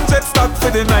spend 100 stock for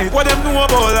the night. What them know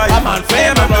about life? I'm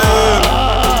unfavorable.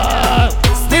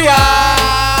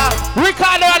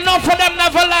 Ricardo, enough of them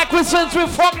never like we since we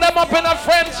fucked them up in a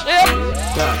friendship.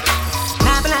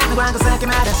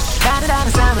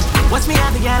 Watch me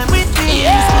have the gallon with me.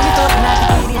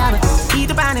 Eat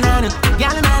the banana,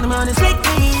 gallon man, I'm on the slick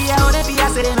me. I wanna be a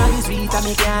sitting on the street, I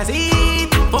make you see.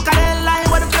 Fuck a hell line,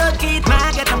 what a blood kid,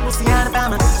 man, get the pussy out of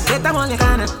Bama. Get them on your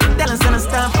corner, tell them some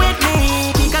stuff with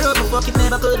me. Kick it up, fuck it,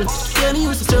 never couldn't. Tell me you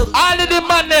used to struggle. All of the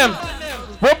man them,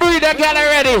 we breed a girl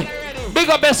already. Big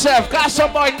up yourself, cause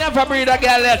some boy never breed a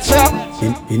girl yet, so.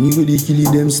 Anybody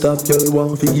kill them stop, tell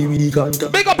one for give me the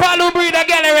contact. Big up all who breed a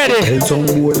girl already. Tell some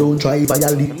boy don't try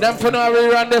violate. Them for no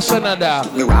rerun this and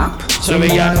that. Me rap. So we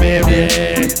got baby.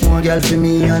 More girl for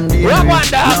me and the What one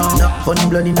that? No, funny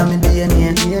blood in my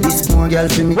DNA. This more girl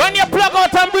for me. When you plug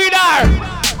out and breed her,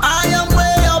 I am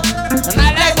way up. and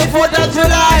I like the 4th of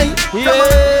July.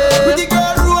 Yeah. With the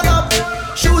girl roll up.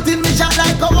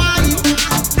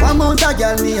 mount a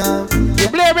girl me have.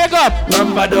 Play break up.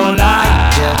 Number don't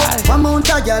lie. Yeah. One mount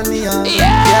a girl me have.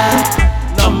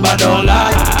 Yeah. Number don't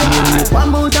lie. One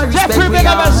mount a respect Jeffrey, we big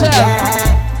up have. yourself.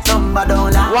 Yeah. Number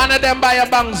don't lie. One of them buy a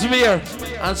Bangs beer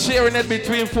and sharing it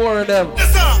between 4 of them.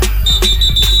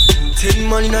 10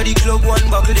 man inna the club, one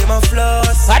buckle them a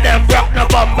floss. And them broke no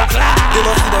bumper class. Them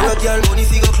a figure a girl money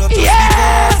figure club just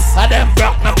Yes. And them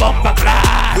broke no bumper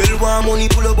class. Well one money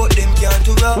pull up but them can't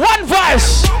to grab. One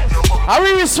voice. A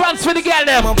real response for the girl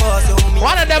them.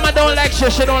 One of them I don't like she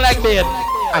don't like beard.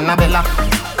 Annabella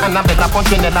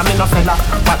Punchinella, me no fella.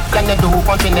 What can you do,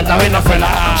 Punchinella, me no fella.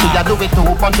 She a do it too,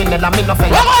 Punchinella, me no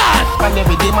fella. Can you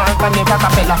redeem her, can you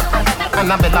acapella?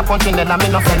 Annabella Punchinella, me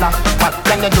no fella. What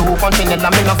can you do, Punchinella,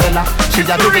 me no fella. She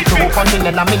a do it too,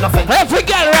 Punchinella, me no fella. Every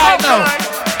girl right now.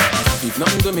 If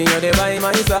nothing to me, you dey buy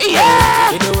my stuff.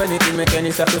 Yeah. You do anything, make any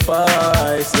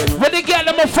sacrifice. When the girl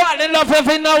them a fall in love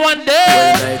every now and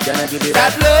then. Well, can I give it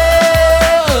that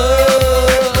love.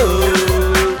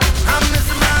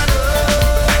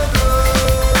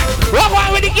 What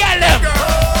wrong with the girl them?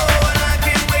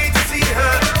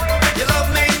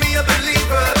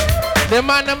 The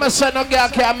man them say no girl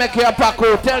can't make you a pack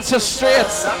out. Tell you straight.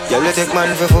 Girl, you take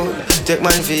man for food, take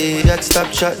man for that stop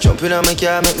chat. Jump in on my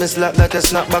car, make me slap like a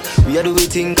snapback. We a do we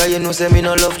think, cause you know say me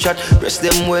no love chat. Breast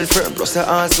them well firm, plus the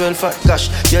ass well fat. Gosh,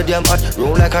 you're damn hot,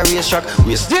 roll like a race track.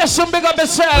 Jason, big up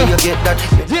yourself. You get that?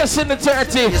 Jason the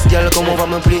 30. This girl come over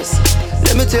my place.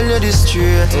 Let me tell you this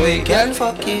straight. We can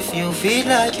fuck if you feel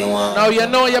like you want. Now you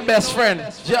know your best friend,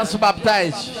 just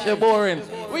baptized. You're boring.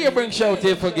 Where you bring shout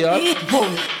here for girl?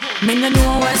 Me no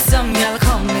know where some girl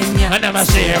come in here. I never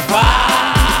see her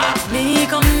far. Me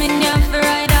come in here for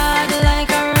ride hard like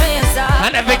a racer.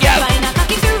 I never get. Find a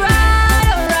cocky to ride,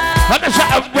 alright. I'm a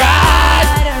shot of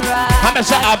ride. I'm a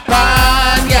shot of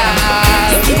pan, yeah.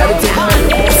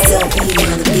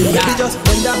 Baby, just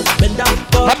bend down, bend down.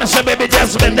 I'm a say baby,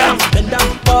 just bend down, bend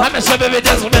down. I'm a say baby,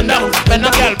 just bend down, bend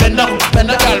down, girl, bend down, bend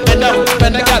down, girl, bend down,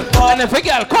 bend down, girl. And if a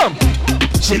girl come,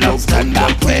 she loves stand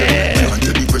up way.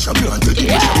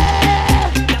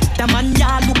 The man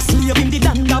ya look slave in the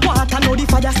underwater, now the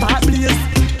fire start blaze.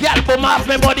 Girl, boom off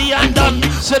my body and done.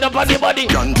 Sit up on the body.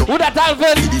 Who that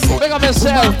Alvin? Big up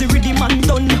yourself. The ready man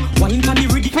done. Wine can the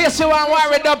ready. Face you and war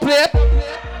with the plate.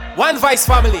 One Vice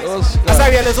family. As I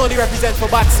realize only represent for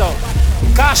bad sound.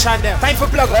 Caution them. Time for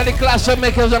plug. Let the clash of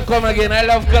makers and come again. I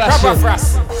love clash. Proper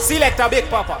Frost. Selector Big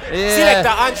Papa. Yeah. Selector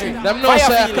Andre. Them know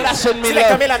say clashing me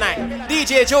Selector love. Melanite.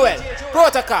 DJ Joel.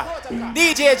 Protocol.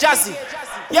 DJ Jazzy.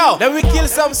 Yo, then we kill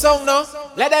some song now.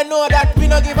 Let them know that we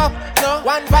don't give up. No.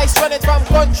 One Vice run it from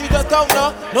country to town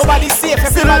now. Nobody safe.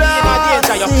 Everybody in a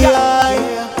danger. You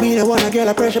can't. Me the one a girl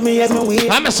a pressure me as my way.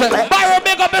 I'm a say, Byron,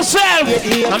 big up yourself.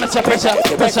 I'm a say, pressure.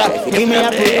 Give me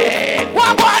a break.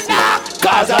 What one now?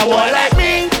 Cause a boy like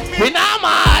me, we not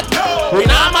mad. We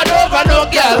not mad over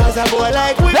no girl. Cause a boy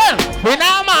like we. Then, we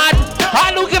not mad.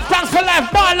 All who give thanks for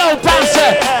life, ball out and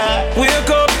say. Wake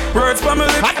up, words from my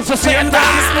lips. I'm a say,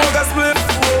 smoke a split.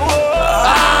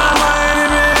 My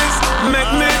enemies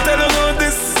make me tell you about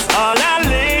this. All I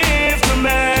live to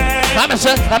make. I'm a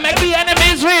say, I make the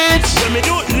enemies rich.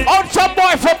 Out some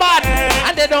boy for bad.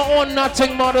 And they don't own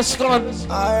nothing more than scum.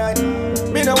 Alright.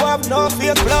 Me no have no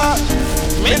fake blood.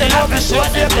 Me no have no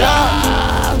fake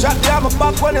blood. Drop down my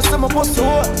back when you see my pussy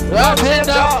hole.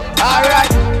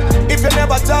 Alright. If you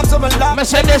never talk to me like me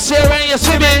say this here when you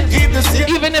see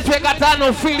me. Even if you got on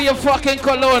no feel your fucking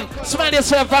cologne. Smell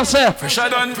yourself and say fresh I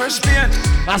done, fresh paint.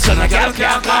 I said a girl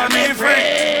can't call me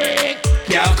freak.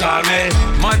 Can't call me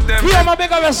mad them. You my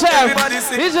big of yourself.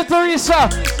 Is it Teresa?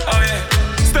 Oh yeah.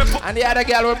 Step up. And the other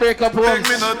girl will break up once.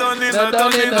 No done it.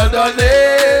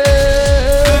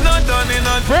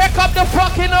 Break up the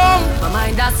fucking home. My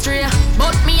mind that's straight,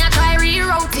 but me I try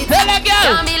reroute it. Tell a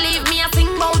girl. Can't believe me I think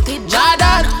about it.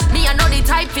 Jordan. Me I know the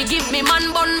type to give me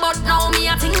man bun, but now me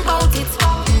I think about it.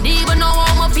 Even know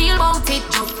how I feel about it.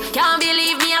 Can't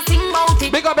believe me I think about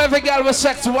it. Big up every girl with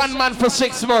sex, one man for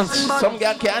 6 months. Some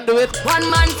girl can't do it. 1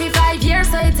 month for 5 years,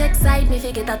 so it excites me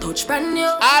to get a touch brand new.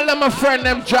 All of my friends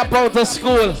them drop out of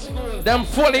school. Them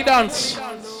fully dance.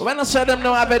 When I say them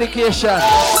no have education.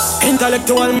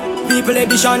 Intellectual people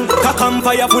edition. Cock'em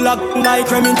fire full of like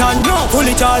Remington.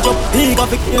 Fully charge up. He got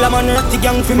the killer man. The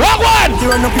gang film. Wrong one. He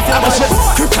run up before the shit.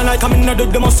 Kryptonite coming out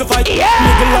of the must fight.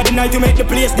 Middle of the night to make the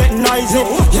place get noisy.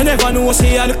 You never know,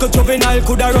 say a little juvenile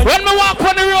coulda run. When me walk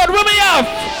on the road, what me have?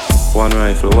 One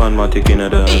rifle, one matic in a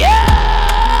dog.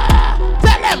 Yeah.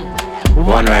 Tell them.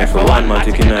 One rifle, one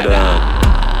matic in a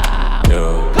dog.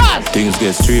 Yo. Cause Things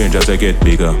get strange as I get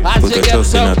bigger. As Put you a get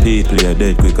trust in some. a people, you're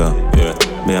dead quicker. Yeah.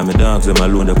 Me and my dogs, them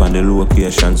alone up on the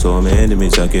location, so my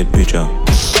enemies I get picture.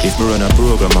 If me run a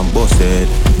program, I'm busted.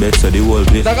 Bets of the whole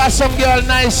place. I got some girl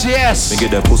nice, yes. Me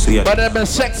get that pussy at but they've been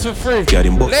sex for free. Get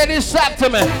him book. Ladies, talk to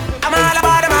me. I'm all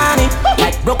about the money.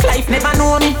 Like broke life never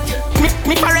know me.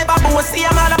 Me forever bossy.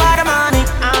 I'm all about the money.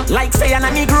 Like say I'm a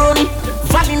Negroni.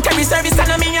 Voluntary service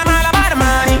and me. I'm all about the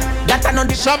money. That I know.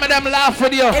 Some of them laugh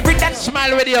with you,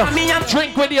 smile with you,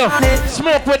 drink with you,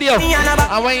 smoke with you.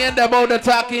 And when you end about the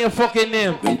talking your fucking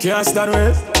name. You can't start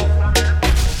with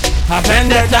a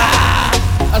vendetta.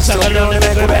 I said I don't make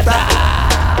it better.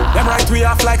 Them right we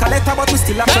off like a letter, but we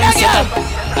still have friends.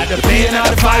 At the pain of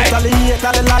the fight, all the hate,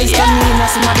 all the lies, tell me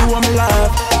nothing I do what me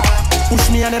love. Push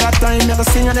me another time, never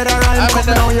sing another rhyme. Come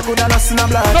now, you could have lost in a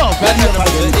blood. No,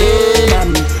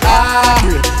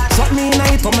 shut me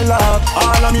night on me love,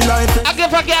 all of me life. I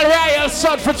give a girl royal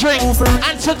son for drink,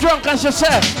 and she drunk and she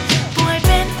said, boy,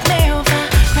 bend me over,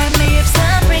 grab me if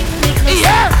some bring me closer.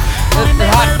 Yeah, boy, me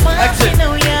well want to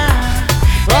know ya.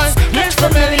 Right, it's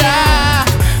familiar.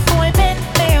 Boy, bend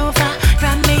me over,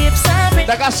 grab me if some bring.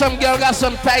 They got some girl got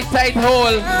some tight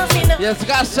hole. Yes,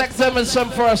 got sex them and some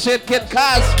for a shit kid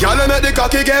cars. Girl, make the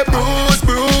cocky get bruised.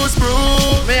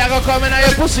 Me I go come in and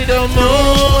your pussy don't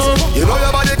move. You know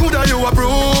your body good and you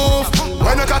approve.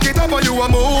 When you cock it up and you a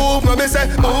move, when me say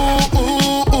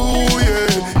ooh,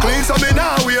 yeah. Clean so me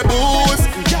now we a boost.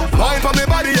 Mind for me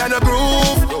body and a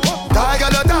groove. Tiger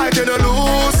the tight and a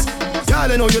loose. Girl,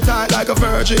 you know you tight like a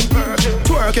virgin.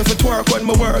 Twerk if you twerk when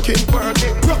me working.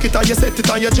 Rock it and you set it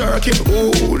and you jerking.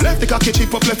 Ooh, left the cocky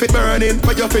chip up, left it burning.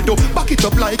 But you fit do back it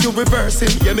up like you reversing.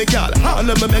 Yeah, me girl, all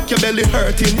of me make your belly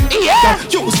hurting. Yeah,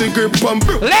 use the grip and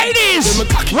bruise. Ladies,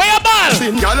 where your ball?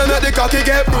 Girl, make the cocky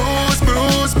get bruised.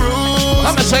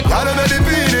 I'm a sick. Girl, make the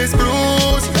penis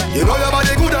bruise. You know your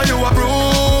body good and you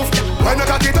approve. When you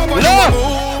cock it up and you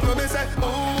move.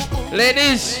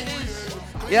 Ladies,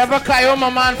 you ever cry home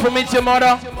a man for meet your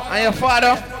mother and your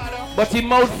father, but he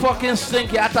mouth fucking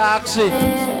stink, you have to ask it.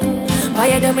 Why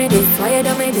you do me this? Why you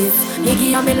do me this? You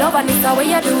give me love and it's the way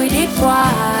you do it,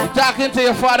 boy. Talking to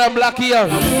your father, black ear.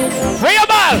 Where your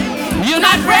ball? You're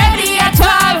not ready at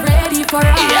all. Ready for all.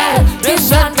 Yeah,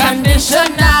 this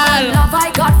unconditional love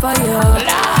I got for you.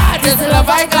 Lord, this love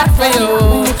I got for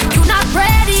you. You're not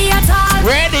ready at all.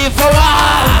 Ready for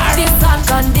what? This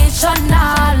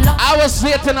unconditional love. I was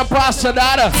dating a pastor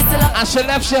daughter, and she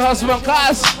left her husband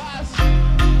cause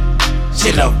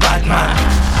she love bad man.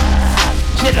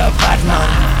 She love bad man.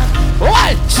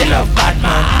 What? She love bad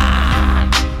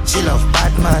man. She love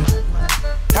bad man.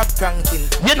 Top ranking.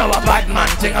 You know a bad man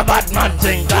thing, a bad man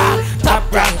thing.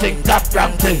 Top ranking, top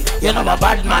ranking. You know a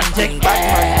bad man thing, bad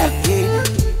man thing.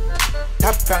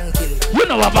 Top ranking. You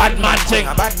know a bad man thing.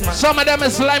 A bad man. Some of them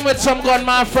is lying with some gun,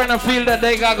 my friend, and feel that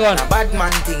they got gun. A bad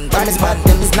man thing. Them is bad,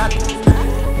 them is not.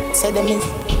 Say them is.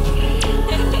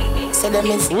 Say them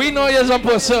is. We know you're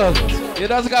supposed to. You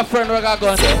just got friend who got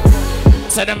gun.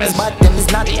 Say them is bad, them is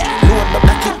not. Load up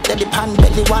the clip, the pan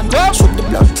belly one. Shoot the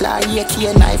blood clot,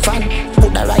 AK knife and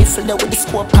put the rifle there with the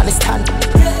scope on the stand.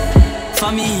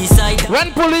 For me side.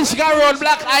 When police got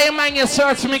roadblock, I am in your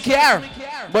search me care.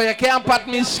 But you can't pat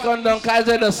me gun down cause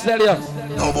they just tell you.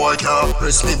 No boy can't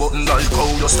press me button like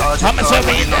how you start it. I'm a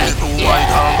seven.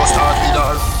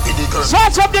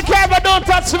 Search up the car but don't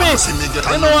touch me.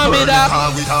 You know what I mean,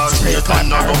 dog? Straight and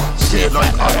narrow, straight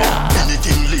like arrow.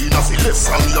 Anything lean off the left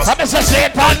from your. I'm a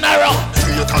straight and narrow.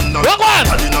 Straight and narrow. Look one.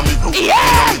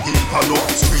 Yeah.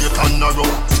 Straight and narrow.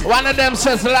 One of them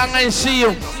says, long I see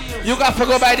you. You got to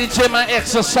go by the gym and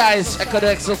exercise. I could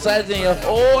exercise in your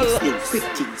whole.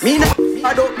 Me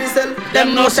I don't myself.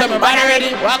 Them know some body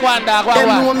ready. Walk one, dog. Walk one.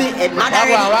 Them know me head mad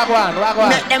already. Walk one.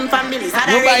 Make them families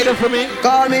had you buy it for me.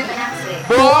 Call me.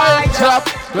 Boy, chop.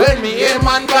 When me hear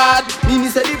man God.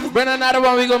 When another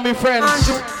one we gonna be friends.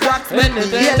 When the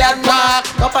day that talk.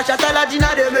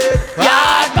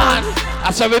 Yeah, man.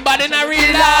 That's everybody in a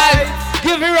real life.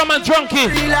 Give me rum and drunky.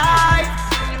 Real life.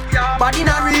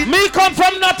 Me come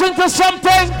from nothing to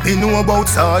something. Me know about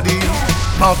sardine,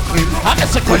 mackerel,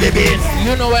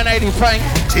 you know when I define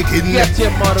chicken neck,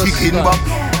 chicken back.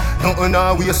 Nothing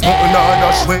I waste, nothing I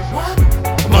dash way.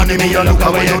 Money me a look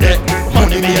away you there.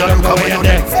 Money me a look away you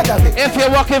there. If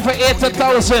you're working for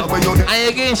 80,000 and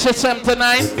you're getting shit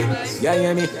 79. Yeah,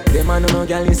 hear me. Them man no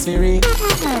girl is free.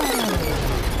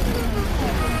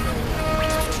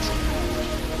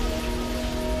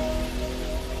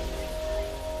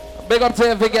 Big up to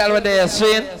every girl when they're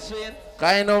seeing. Cause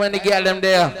I know when the girl them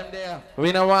there,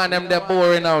 we don't want them they're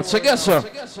boring out. So guess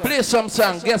what? Play some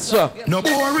song, guess what? No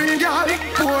boring girl,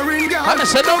 boring girl. I'm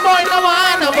say no boy, no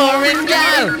one, no boring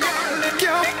girl.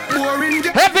 boring.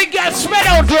 Every girl spread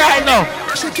out right now.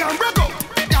 She can't break up.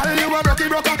 Girl, you a rocky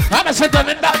broker. I'm sitting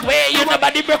in that way, you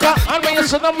nobody broke up. And when you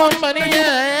see the money,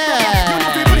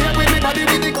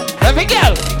 every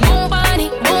girl. Boom body,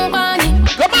 boom body.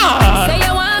 Come on. Say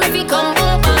you want me to come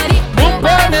boom body. Boom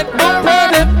burn it, boom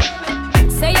burn it.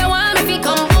 Say you want me to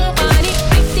come boom body.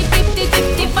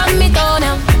 50 from me down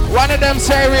now. One of them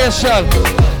say Rachel.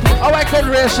 How I could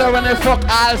Rachel when they fuck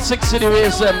all 6 of the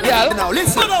Rachel? Yeah. Now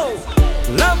listen.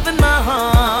 Love in my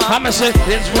heart. I'ma say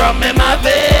it's rum in my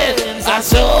veins. I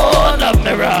so love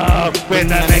me rum. When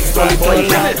the next one pull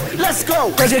up. Let's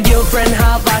go. Cause your girlfriend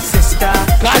have a sister.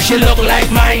 Cause she look like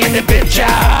mine in the picture.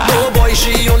 No boy,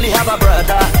 she only have a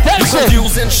brother. You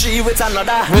confusing she with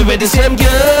another. We were the same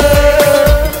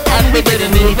girl, and we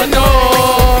didn't even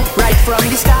know. Right from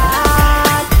the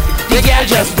start, the girl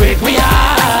just break me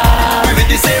heart. We were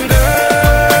the same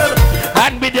girl,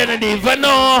 and we didn't even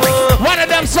know. One of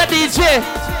them said, DJ,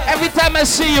 every time I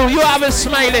see you, you always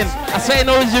smiling. I say,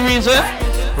 no, is the reason?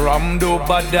 Rum do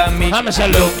bother me. I'm say,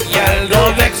 look, y'all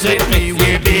don't vex with me.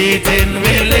 We're beating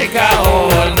with liquor all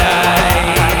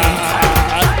night.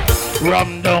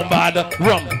 Rum don't bother.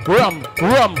 Rum.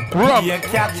 you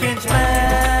can't change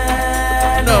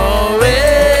man. No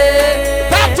way.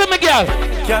 Talk to me, girl.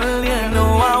 Girl, you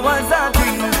know I was a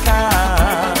drinker.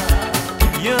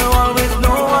 You always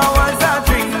know I was a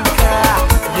drinker.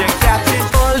 You can't change.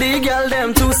 all the girl them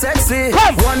too sexy.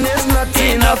 One is not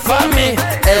enough for me.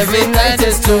 Every night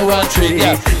is 2 or 3.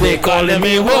 Yeah. They calling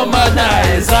me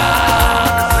womanizer.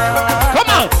 Come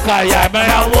on, cause I'm a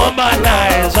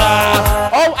womanizer.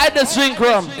 Oh, I just drink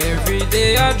rum. Every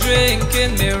day I'm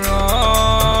drinking me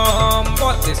rum.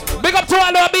 What this? Big up to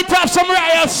all the beat up some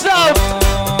riot stuff.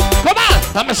 Come on.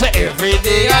 I'ma say every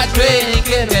day I'm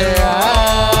drinking me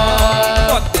rum.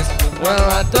 What this? Well, I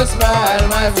want to smile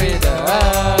my freedom.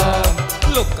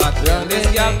 Look at this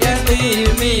girl, just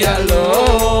leave me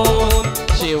alone.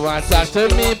 She wants to talk to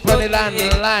me, put it on the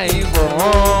line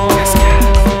phone.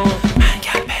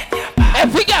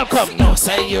 Every girl come now,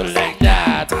 say you like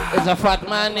that. There's a fat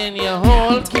man in your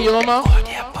hole, Kiyoma. Oh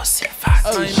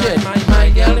shit, my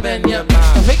girl, bend your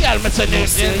back. Every girl, me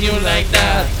say you like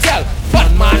that. Girl,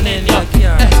 fat man in your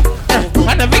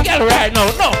and every girl right now,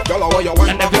 no.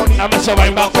 And every I'm so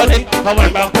wine back on it, I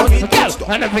wine back on it, girl.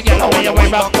 And every girl, I want you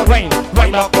wine back, wine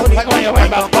back, like when you wine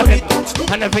back on it.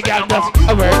 And every girl does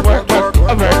a work.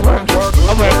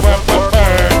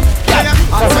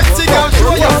 A sexy girl,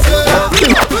 show yourself.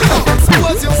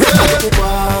 Expose yourself.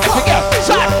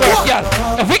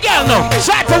 Every girl, no.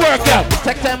 Start to work, girl.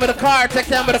 Take time with the car. Take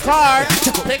time with the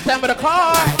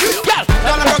car. Girl,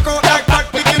 Work out like that,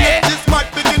 beginning. This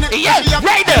might begin it. yeah,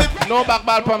 right there. No back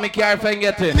ball for me, car if I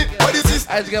get it. What is this?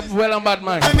 I just get well on bad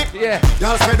man. Yeah.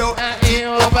 Y'all spread out.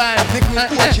 Nick me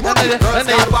coach, you want the girls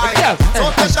start by.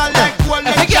 So special like one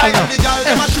leg shine. The girls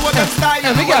them a show them style.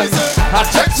 Every girl, a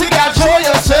sexy girl, show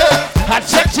yourself. A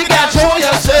sexy girl, show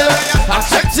yourself. A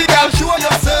sexy girl, Show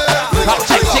yourself. a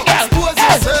sexy girl. Expose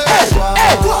yourself.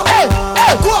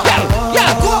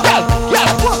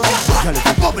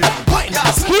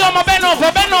 Kiyoma, bend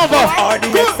over. Bend over.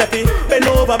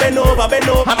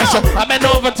 I bend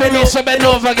over to me, so bend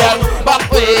over, girl. Back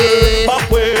way,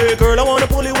 Girl, I wanna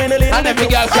pull you in a little. and every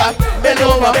girl clap. Bend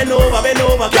over, girl.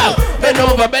 Bend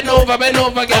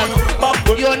over, girl.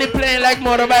 You only playing like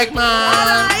motorbike,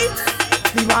 man.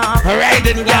 Ride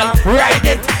it, girl, ride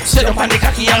it. Sit up on the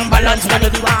cocky and balance, man.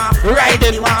 Ride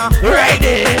it.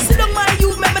 Sit down my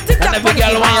youth, make me take And every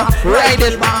girl want you ride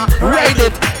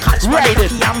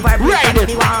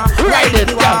it,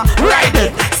 girl, ride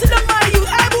it. Sit down my youth,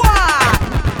 hey boy.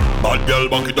 Bad girl,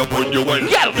 back it up when you wine.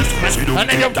 Girl, and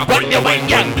then you bend your wine,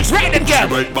 girl. Ride it, girl.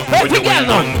 Every girl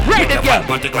now, ride it, girl.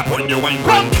 Back it up when you wine.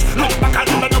 Look back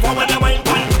and look over when you wine.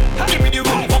 Give me the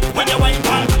room up when you wine.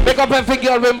 Pick up every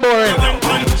girl when boring.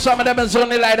 Some of them is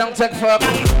only lie down, take fuck.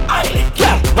 Girl,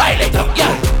 ride it up,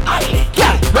 girl.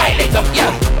 Girl, ride it up,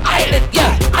 girl.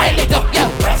 Eyelid up, girl.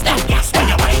 Press that gas when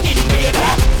you wine in, baby.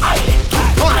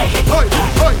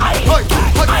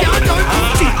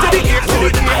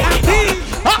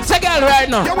 Ask a girl right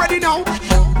now. You ready now?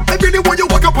 Every day when you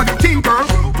walk up on the thing, girl,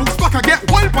 looks like I get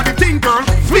wild on the thing, girl.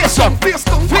 Face up, face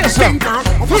down, face up, girl.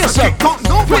 Face up,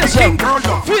 no for the thing, girl.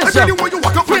 Face Every day up, when you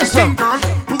walk up on the thing, girl,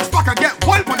 looks like I get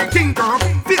wild on the thing, girl.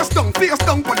 Face down on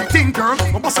the thing, girl.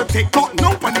 I must have take thought no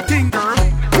on the thing, girl.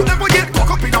 You never yet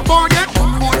walk up in a bar yet,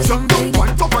 or jump down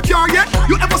one top of car yet.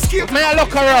 You ever skip? Me I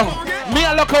look around,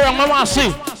 I want to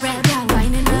see.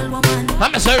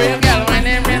 I'm a sorry real girl,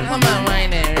 whining real woman,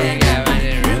 whining real girl,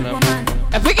 whining real woman.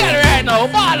 If we get it right now,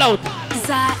 ball out.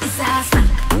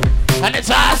 And it's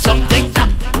a something,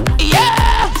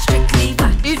 yeah.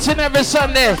 Each and every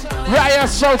Sunday. Riot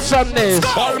South Sundays.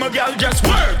 All my girl just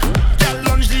work. Girl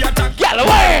lunge the attack. Girl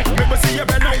work. Never see you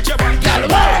bend out your back. Girl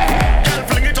work. Girl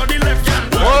fling it on the left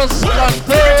hand. Most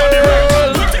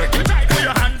control.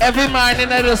 Every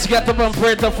morning I just get up and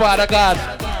pray to Father God.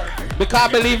 Because I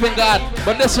believe in God.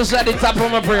 But this is at the top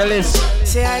of my prayer list.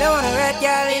 Say I don't want a red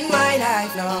girl in my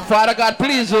life, no. Father God,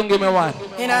 please don't give me one.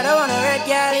 And I don't want a red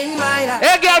girl in my life.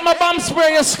 Hey girl, my bum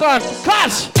spray your skull.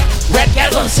 Catch! Red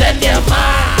girl don't send you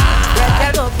mine. Red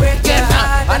girl don't break your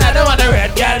heart. And I don't want a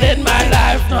red girl in my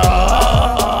life, no.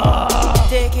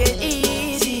 Take it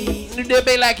easy. They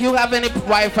be like, you have any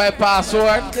Wi-Fi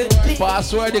password?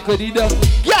 Password, they could either.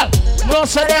 Girl,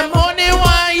 most of them only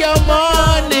want your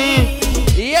money.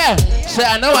 Yeah, say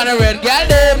I don't want a red girl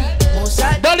them.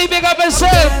 Don't leave big up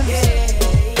yourself.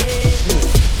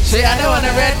 Say I don't want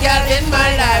a red girl in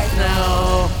my life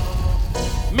now.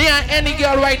 Me and any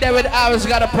girl right there with always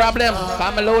got a problem.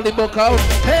 I'm a lonely book out.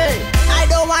 Hey, I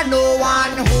don't want no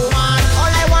one woman. All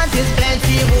I want is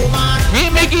plenty woman.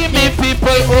 Give me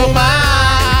people woman.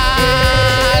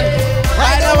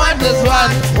 I don't want this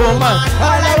one woman.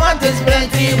 All I want is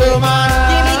plenty woman.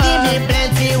 Give me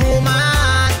plenty woman.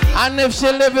 And if she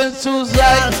live in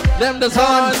Suicide, them the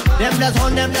son. Them the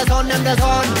son, them the son, them the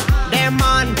son. Them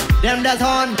man, them the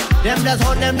son. Them the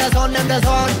son, them the son, them the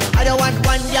son. I don't want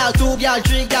 1 girl, 2 girl,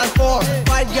 3 girl, 4,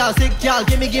 5 girl, 6 girl.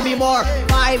 Give me more.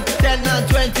 5, 10 and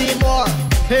 20 more.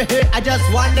 I just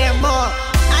want them more.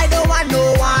 I don't want no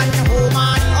one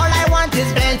woman. All I want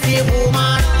is plenty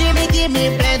woman. Give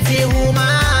me plenty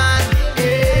woman.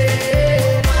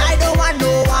 I don't want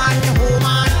no one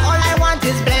woman. All I want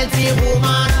is plenty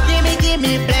woman. Give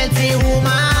me plenty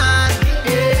woman.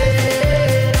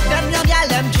 Them young girl,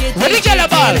 them cheat. What do you get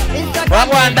about? Wrong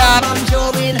one, dog. I'm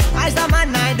showing. As a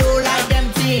man, I do like them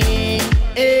things.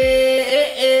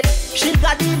 She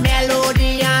got the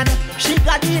melodian. She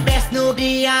got the best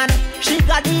Nubian. She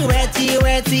got the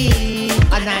wetty.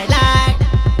 And I like.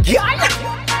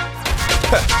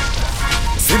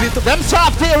 Them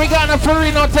soft here, we got a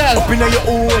Florine hotel. Up in your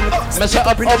own. Mess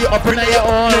up in your own. Up in your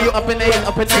own.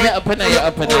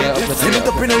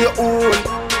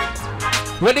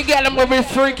 When the girl will be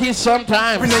freaky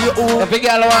sometimes. Up in your own. If the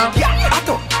girl want.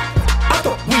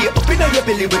 We up in your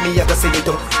belly when me ever say it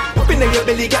up. Up in your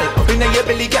belly, gal. Up in your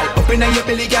belly, gal. Up in your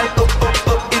belly, gal. Up.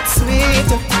 It's sweet.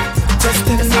 Just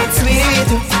tell me it's sweet.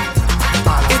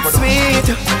 It's sweet.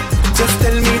 Just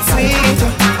tell me it's sweet.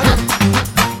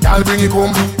 I'll bring it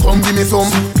home, come give me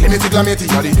some. Claim it,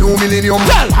 you're the new millennium.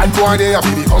 And go on there,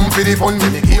 baby, come for the fun.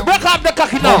 Break up the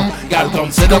cocky now. Girl,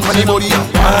 come sit up on the body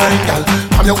and wine, girl.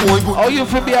 I'm your own good. Oh, you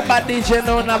feel be a bad DJ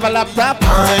now and have a laptop?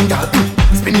 Wine, girl.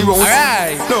 Spin it round.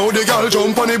 Alright. Now the girl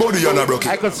jump on the body and I broke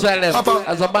it. I could sell them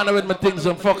as a banner with my things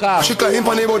and fuck off. She climb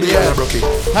on the body and I broke it.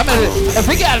 How many? If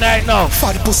we girl right now.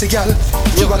 Fat pussy girl,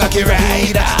 you a lucky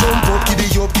rider. Jump up,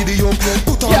 giddy up.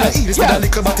 Put on the heels with a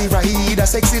little body rider.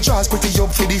 Sexy draws pretty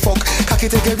up for the fuck. Cocky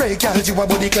take a break, girl, you a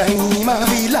body climber.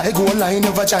 Feel like go line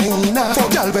of vagina. Fuck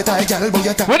girl, better girl, boy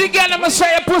you when the girl I'ma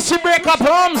say a pussy break up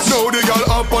homes. Now the girl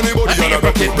up on the body and I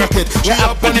broke it. She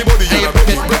up on the body and I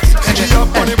broke it. She up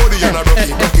on the body and I broke it.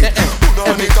 Put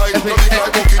on the tight, no big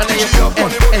like bucket. She up on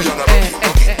the body and I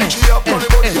broke it. She up on the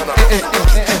body and I broke it.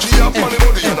 She up on the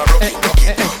body and I broke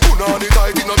it. Put on the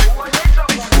tight, no big.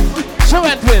 She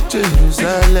went with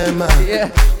Jerusalem,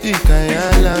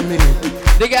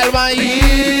 the girl want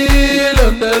yield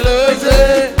on the lose.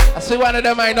 I see one of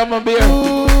them I know my beer.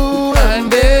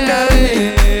 And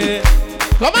then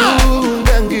come on.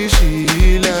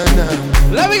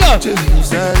 Let me go.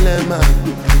 Jerusalem,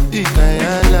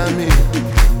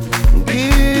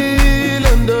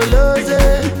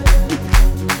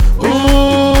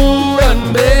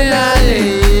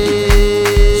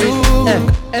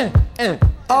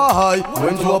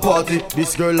 Went to a party,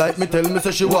 this girl like me, tell me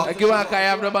say she walk. I give her I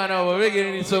have the man over, we're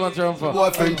getting so much room for.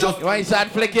 Boyfriend just you want to start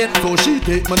flicking? So she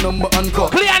take my number and call.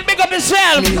 Clear and big up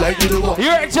yourself. Me like you do.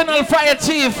 Your eternal fire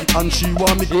chief. And she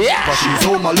want me, yeah. But she's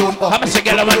home alone. I'm a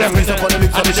second of them. Whisper up.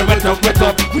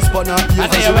 Whisper now,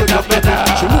 yes, she went up better.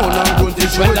 She know now, don't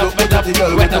think she went up better. The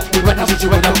girl went up, she went up. She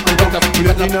went up,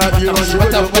 she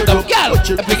went up. Girl,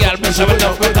 if the girl she went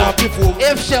up.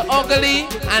 If she ugly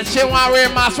and she want to wear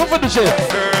mask, what would you say?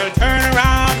 Girl, turn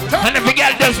around. And if the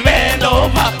girl just bend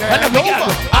over. And if the girl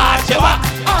arch your back.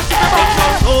 If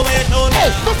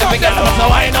the girl wants to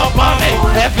wind up on me.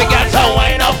 If the girl to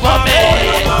wind up on me.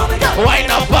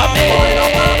 Wind up on me.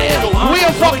 We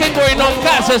are fucking going on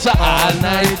cause it's an all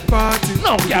night party.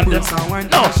 No, girl, no.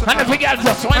 And if the girl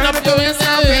just wind up to me.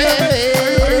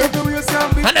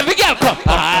 And if the girl come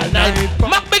all night.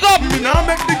 Mac big up.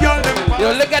 You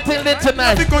look at it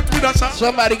tonight.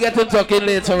 Somebody get to talking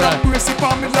later on. Me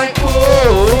like,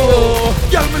 oh,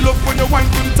 girl, me love when you wine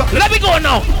to the top. Let me go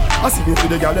now. I see you to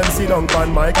the girl, them sit down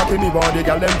pan my cocky, me body,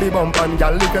 girl, them be bump and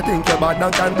girl, if you think you're bad, then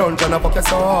can done, tryna fuck you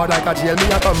so hard like a jail me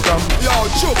a come from. Yo,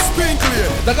 Chuck, sprinkle.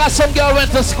 They got some girl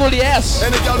went to school, yes,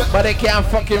 but they can't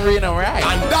fucking read and write.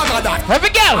 And that.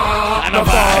 Every girl. And a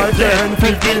 5, 10,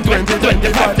 15, 20,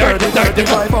 25, 30,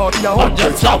 35, 40,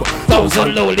 100 sub,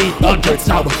 1,000 lowly, 100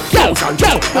 sub. Girl, 5,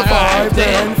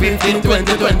 10, 15,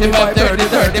 20, 25, 30,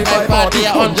 35, 40,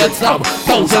 100 sub,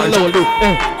 1,000 lowly.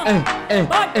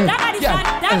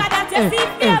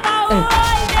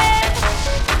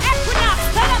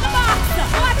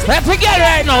 Let's get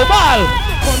right now, ball.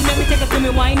 Come let me take it to me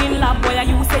whining lab. Boy,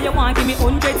 you say you want give me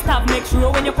 100 stab. Make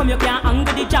sure when you come you can't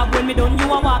angle the job. When me done you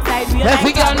a walk sideways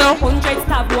like that. 100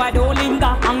 stab, boy, don't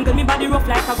linger. Angle me body rough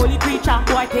like a gully creature.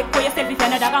 Boy, take for yourself if you're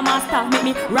not dagger master. Make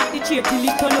me rock the chair till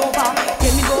it turn over.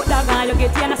 Tell me go dagger, you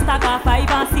get in a stagger. 5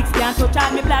 and 6 can't touch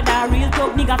out me bladder. Real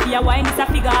talk nigga for your wine is a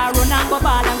figure. Run and go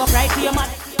ball and go fry to your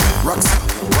mother. Rocks,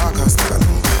 walkers,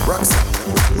 rocks,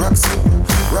 walkers,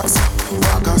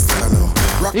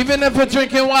 even if you're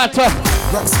drinking water,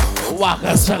 walk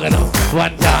a second.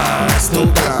 1 dance,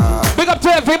 2 dance. Big up to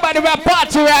everybody we're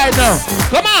party right now.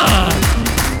 Come on.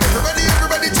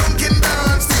 Everybody junking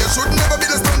dance. There should never be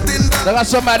the stunting dance. There was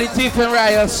somebody teeth in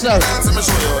Riot, so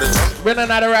bring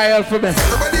another Riot for me.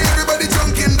 Everybody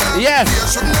junking dance. Yes. There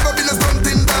should never be the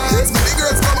stunting dance. Many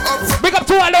girls come up. Big up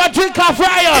to all our drink off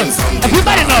Riot.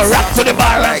 Everybody know rock to the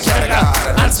bar right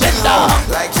and sit down.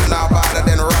 Like you now better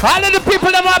than rock. All of the people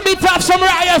that want beat off some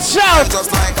Riot shout.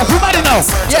 Everybody know.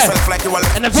 Yeah.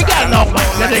 And if you got no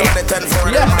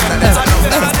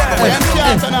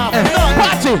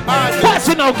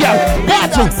party now, girl.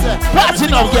 Party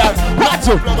now, girl.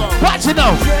 Party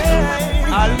now.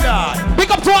 Big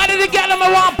up to all of the girls that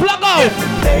want plug out.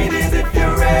 Ladies, if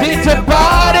you're ready to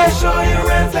party, show your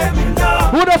hands, let me know.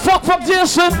 Who the fuck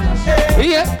Jason?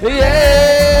 Yeah.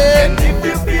 And if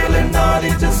you're feeling naughty,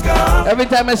 just come. Every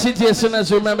time I see Jason, I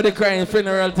remember the crying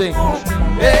funeral thing.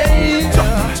 Hey,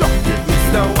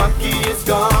 Mr. Wacky is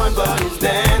gone, but his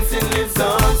dancing lives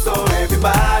on. So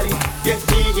everybody get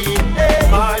me,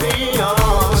 party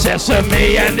on.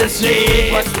 Sesame and the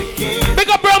sea. Big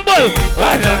up Rumble.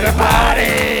 Another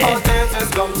party. All dancers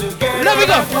come together. Let me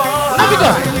go.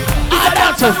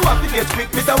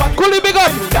 Coolie, big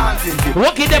up.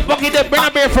 Walk it up. Bring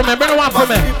a beer for me. Bring one for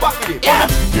me. Yeah.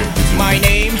 My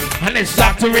name, and it's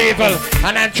Dr. Evil,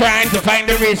 and I'm trying to find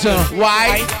the reason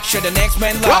why should the next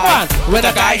man lie? Come on, with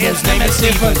a guy, his name is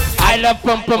Stephen. I love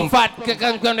pum fat. I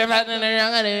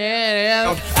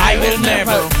will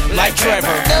never, like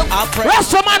Trevor.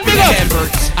 Rest of man, big up.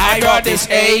 I got this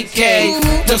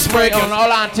AK to spray on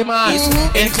all anti-man,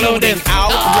 including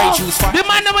outrageous. The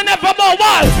man never more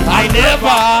wall. I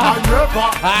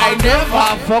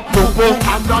never fuck boom boom.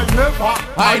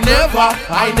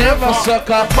 I never suck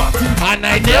up. And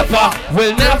I never,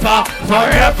 will never,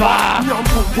 forever.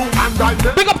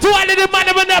 Big up to all of the man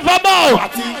who will never more.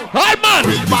 Hi man.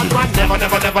 Never.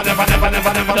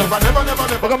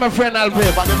 Look at my friend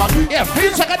Alvin. Yeah,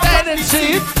 feels like a dining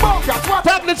scene.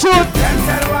 Talk the truth.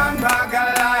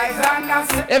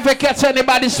 If you catch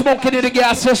anybody smoking in the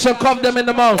gas station, cuff them in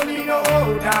the mouth.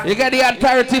 You get the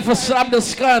authority for slap the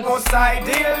skull.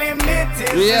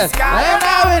 Yeah. And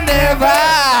I will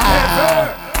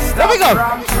never. There we go.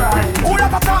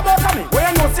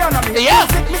 Yeah.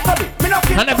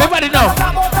 And everybody know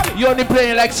you only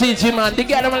playing like CG man. They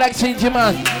get them like CG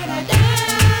man.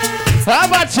 How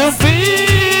about you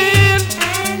feel?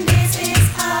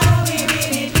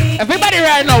 Everybody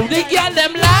right now, they get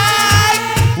them like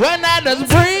when I just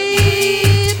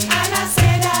breathe.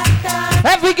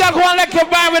 Every girl go on like a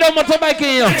bar with a motorbike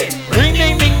in you. Ring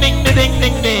ding ding ding ding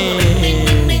ding ding.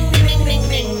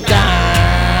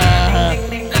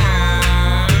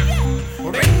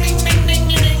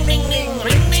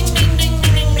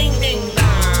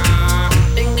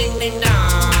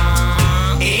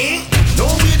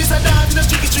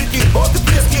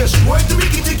 Where's the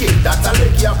Ricky Ticky? That's a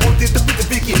leggy, I want it to pick the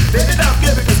picky. Then it up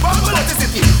here because Bamba like the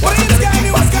city. What's the guy who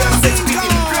was gonna sing God?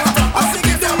 I'm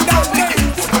singing down down Nicky.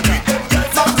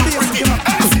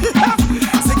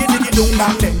 Sing it diggy doom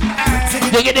down there.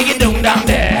 Diggy doom down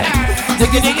there.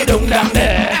 Diggy doom down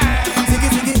there.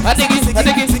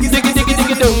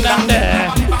 Diggy doom down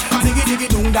there. Diggy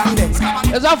doom down there.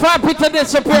 There's a far Peter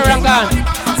disappear and gone.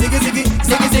 Diggy.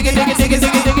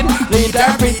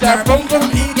 Peter, boom boom.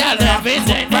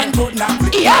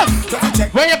 Yeah.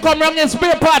 When you come round in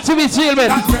spirit party with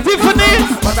Children, Tiffany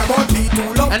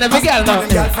and every girl now.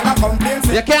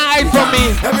 You can't hide from me.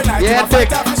 Yeah,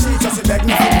 take.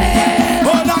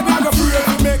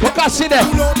 Look Cassie there.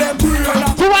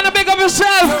 You wanna big up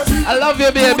yourself? I love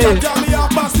you, baby. Oh,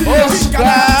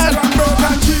 God.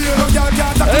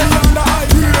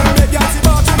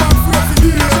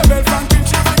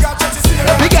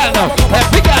 Big girl now.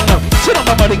 Big girl now. Sit down,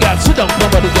 nobody girl. Sit down,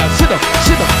 nobody girl. Sit down,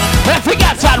 sit down. Big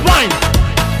girl, sad wine.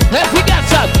 Big girl,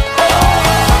 sad.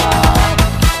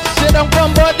 Sit down,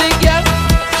 come body girl.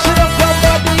 Sit down, come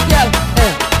body girl.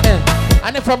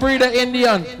 And if I breed an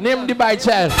Indian, name the by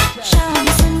child.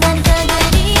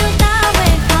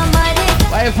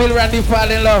 Why you feel Randy fall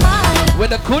in love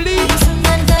with a coolie?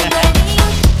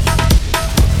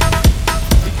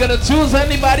 You gonna choose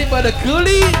anybody but a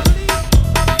coolie?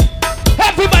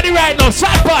 Everybody right now,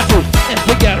 side party.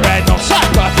 Every girl right now, side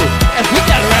party. Every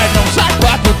girl right now, side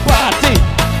party. Party,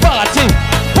 party,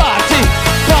 party,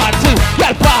 party.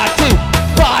 Girl party,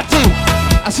 party.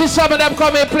 I see some of them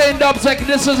coming playing dubs like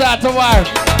this is out of war.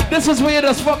 This is where you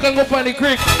just fucking go on the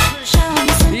creek.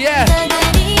 Yeah.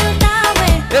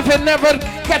 If you never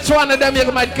catch one of them, you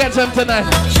might catch them tonight.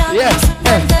 Yeah.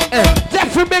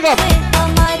 Jeffrey, big up.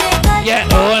 Yeah.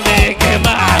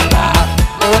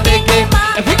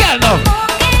 If you got no.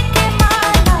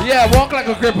 Yeah, walk like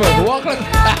a cripple. Walk like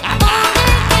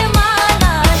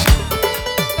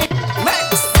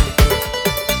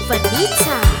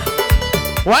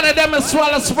one of them is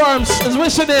swallow sperms. Is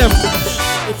wishing him.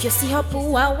 If you see her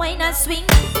poo, I wine and swing.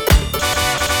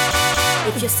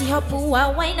 If you see her poo, I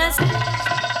wine and swing.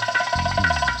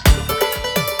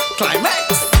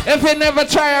 Climax. If you never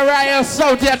try a Riot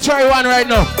South, yeah, try one right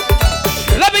now.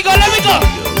 Let me go, let me go.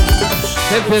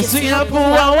 If you see her poo,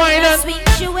 I wine and swing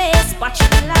your waist, watch the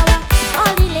flower.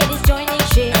 All the ladies joining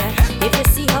share. If you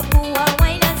see her poo, I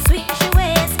wine and swing your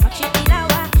waist, watch the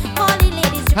flower. All the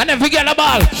ladies. And if you get a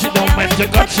ball, she don't want to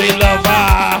go, she love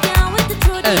her.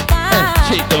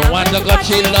 She don't want to go,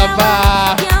 she love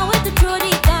her.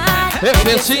 If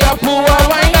you see a pool,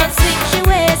 wine and swing your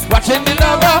waist, watching the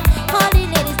lover. All the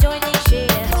ladies joining share.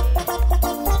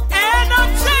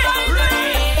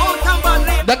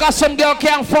 They got some girl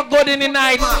can't fuck good in the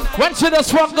night. When she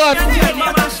does fuck good.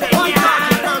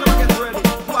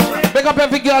 Pick up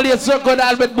every girl, you're so good,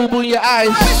 Albert Boo Boo in your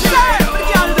eyes.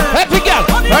 Every girl,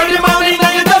 early morning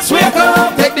and you just wake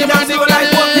up. Take the money,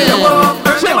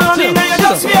 chill.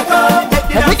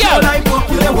 Every girl.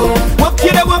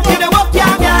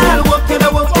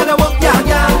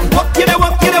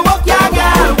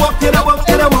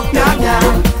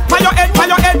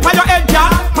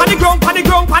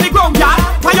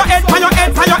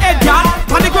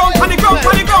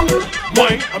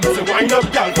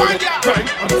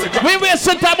 We will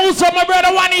sit time also, my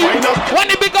brother Wani.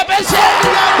 Wani big up and say.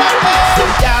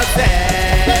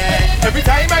 Every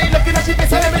time I look at she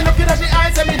face and me looking at she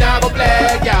eyes and me nah go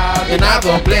play, yeah. Me nah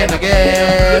go play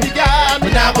again.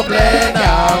 Me nah go play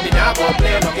now. Me nah go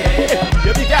play again.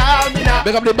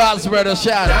 Big up the boss, brother,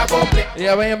 shout.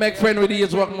 Yeah, when you make friend with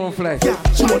these, walk more flex.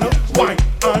 She wanna wine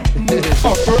and move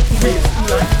up her waist.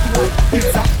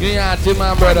 Yeah, to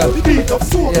my brother.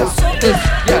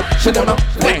 Yeah, she wanna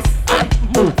wine and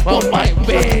move on my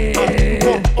bed.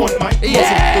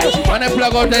 Yeah, when I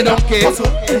plug out, they don't care.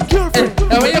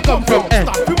 And where you come from? Come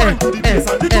on!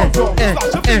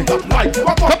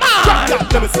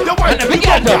 And every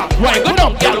girl, wine go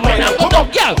down, girl, wine and go down,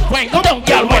 girl, wine go down,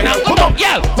 girl, wine and go down,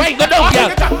 girl, wine go down, girl.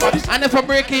 And if I'm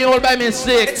breaking you all by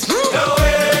mistake,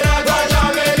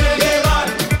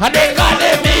 and they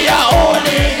calling me a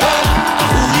hooligan.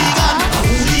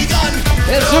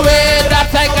 It's the way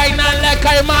that I kind of like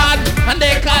I'm mad, and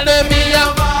they calling me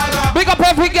a. Big up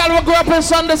every girl who grew up in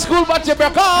Sunday school, but you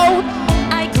broke out.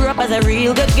 I grew up as a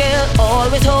real good girl,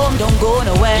 always home, don't go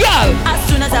nowhere. Girl. As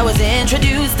soon as I was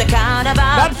introduced to carnival,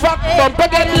 that fuck bumper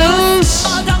get loose.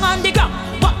 All down on the ground,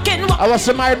 walking. I was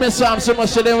married me some so much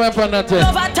she didn't went for nothing.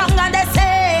 Over tongue and they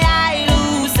say I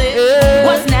lose it. Yeah.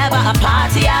 Was never a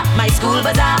party at my school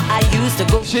bazaar. I used to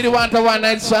go. She didn't want a one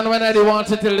night stand when I didn't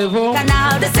want it to live home. And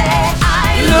now they say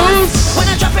I lose. When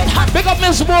I drop it hot. Big up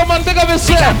Miss Woman, big up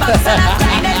yourself. And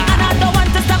I don't want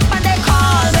to stop and they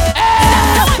call me.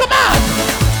 Come on.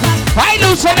 I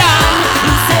lose it now.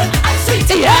 I'm sweet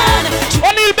again.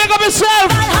 Only big up yourself.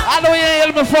 I know you ain't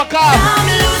help me fuck up.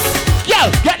 Yo,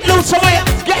 get loose away.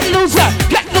 Get loose.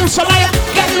 Get loose away.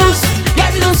 Get loose.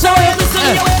 Get loose away.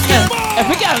 If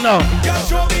we get no.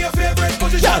 Show me your favorite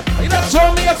position.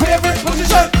 Show me your favorite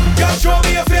position. Show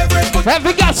me your favorite position. If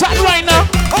we got something right now.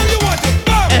 How you want it?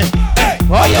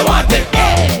 How you want it?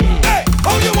 Hey,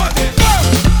 how you want it?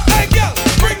 Hey, girl,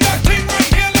 bring that thing right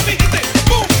here. Let me hit it.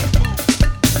 Boom.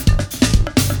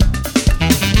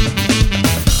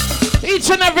 Each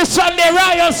and every Sunday,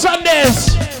 Royal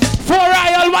Sundays. For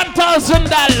Royal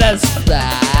 $1,000.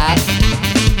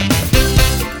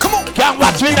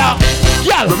 watch me now.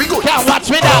 Girl, can't watch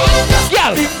me now.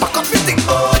 Girl,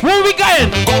 where we going?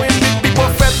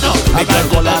 Make her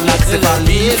go and like say for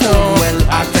little. Well,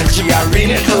 I tell she a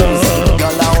real close.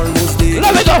 Girl, I almost did.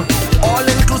 Let me go. All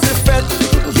inclusive fed.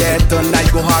 Yeah,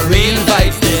 tonight go her real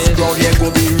nice. This crowd here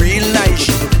go be real nice.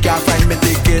 Can't find me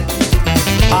ticket.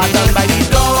 I done by the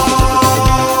door.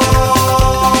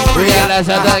 Realize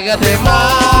that I got the man.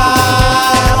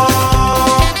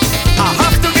 I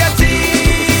have to get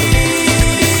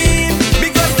in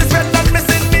because this friend not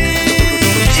missing me.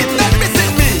 It's not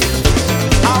missing me.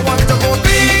 I want to go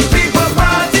big people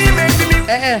party, maybe me.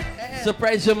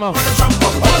 Surprise your mom.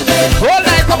 Hold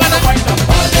night, come on.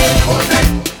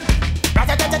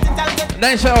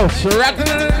 Nice show.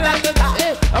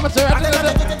 I'm a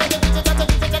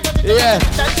yeah.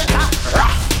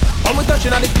 I'm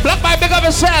touching on it. Black boy, big up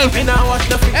yourself.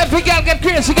 Every girl get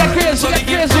crazy, get crazy, get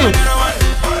crazy.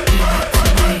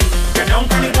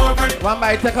 One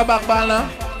by take a back ball now.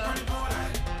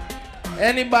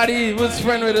 Anybody who's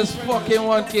friend with this fucking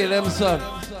 1K, them son.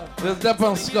 Let's step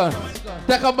on skull.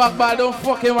 Take a back ball, don't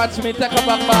fucking watch me. Take a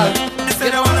back ball.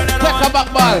 Take a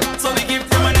back ball.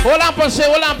 Hold on, push it,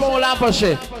 hold on, push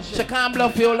it. She can't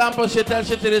bluff you, hold on, push it. Tell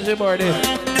she to this board.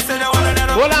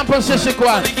 Hold on, push it, she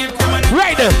can.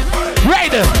 Right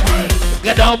there.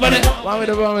 Get down on it. One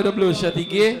with the blue shirt, he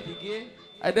gay.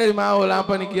 I tell him, hold on,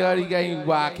 panic, he going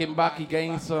walking back, he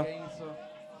going so.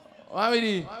 What with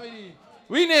he?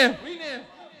 We name.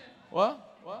 What?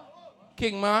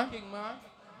 King man.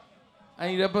 I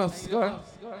need a bus.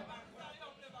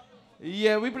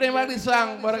 Yeah, we play back this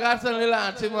song, but I got some little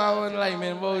auntie I won't like me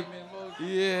about.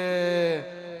 Yeah.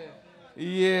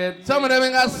 Some of them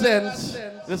ain't got sense.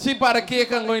 The see part of the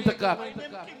cake I'm going to cut.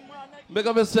 Big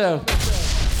up yourself.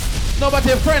 No, but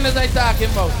your friend is I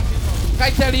talking about. Can I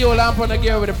tell you all I'm on the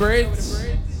girl with the braids?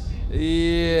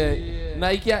 Yeah. Now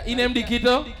you can't in him the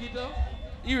kiddo?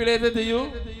 He related to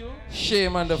you?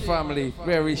 Shame on the family.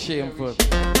 Very shameful.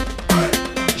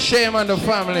 Shame on the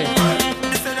family.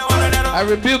 I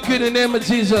rebuke you in the name of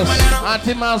Jesus.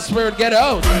 Anti-man spirit, get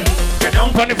out. Get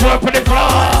down on the floor, on the floor.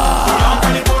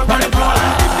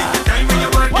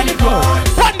 Wonderful.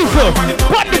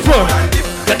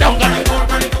 Get down,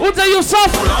 who tell you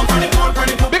soft?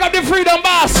 Pick up the freedom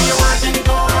boss.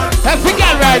 Every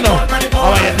girl right now.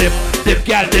 Oh, I dip,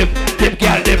 girl, dip.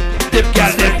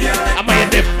 I'm a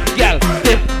dip, girl,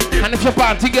 dip. And if your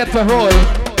party get to roll.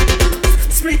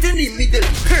 Split in the middle.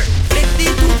 Let the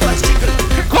two boys jiggle.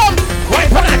 Come,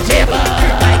 wipe on the table.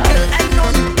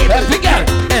 Every girl,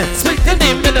 split in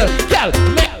the middle. Girl,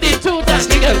 make the two dance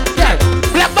jiggle. Girl,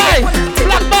 black boy.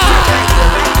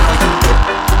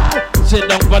 Sit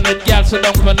down on it, girl. Sit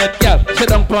down on it, girl.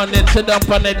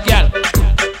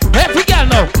 Every girl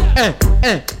now.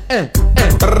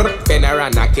 Bend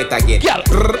around, knock it again. Girl,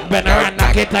 bend around,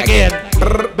 knock it again.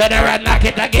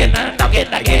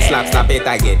 Slap it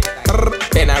again.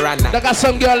 Bend around. They got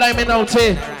some girl like me now,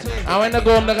 say. And when they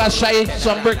go home, they got shy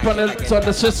some brick on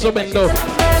the system window.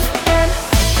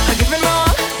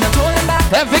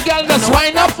 Every girl just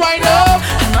wind up.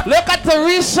 Look at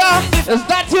Teresa. Is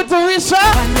that you, Teresa?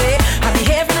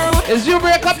 Is you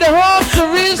break up the home,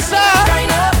 Teresa?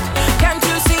 Can't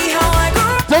you see how I grew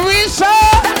up? Teresa!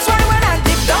 That's why when I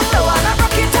dig down low and I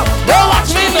rock it up. Don't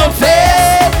watch me no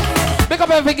face. Pick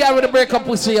up every girl with a breakup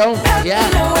pussy, yo. Yeah.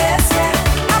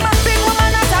 I'm a big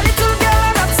woman, not a little girl,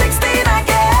 I'm not 16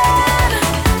 again.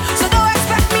 So don't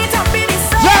expect me to be the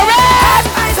same.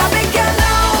 Eyes are big girl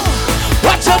now.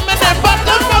 Watch out, man, that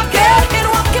bottom monkey. Been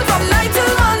walking from night till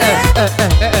morning.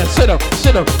 Sit up.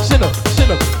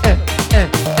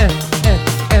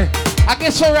 I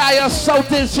guess Soraya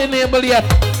South she enable yet.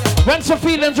 When she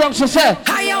feeling drunk, she say,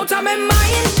 High out of my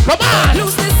mind. Come on.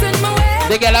 Looseness in my way.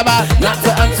 They get about not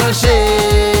to answer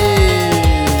shit.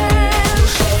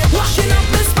 Washing up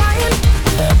my spine.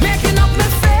 Making up my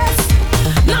face.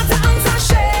 Not to answer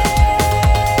shit.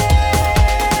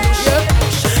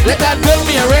 Let that girl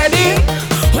be ready.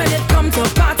 When it comes to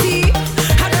party, I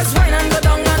just wine and go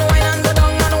down and wine and go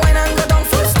down and wine and go down.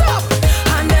 Full stop.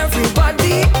 And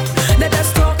everybody, they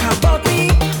just talk about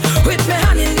me. With my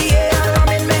hand in the air, I'm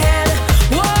in my head.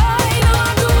 Why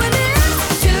not doing it?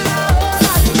 Till I hold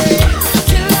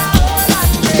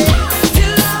on me.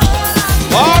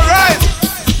 All right.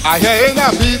 I hear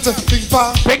a beat, ping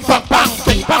pong,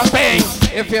 bang.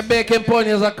 If you're baking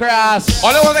ponies across.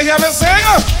 All I want to hear me sing.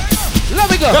 Let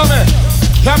me go. Come here.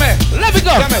 Let me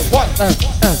go.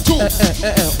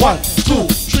 1, 2,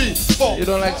 3, 4. You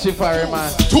don't like Safari,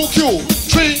 man. 2Q,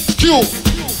 3Q.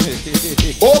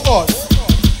 Oh God.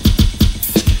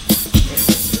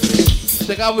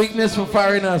 They got weakness for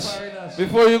foreigners.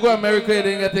 Before you go to America, you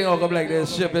didn't get thing up like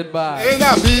this, ship it by. Ain't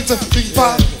that beat, big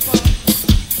part.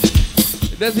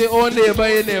 That's your own neighbor,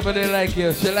 your neighbor, they like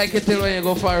you. She like it till when you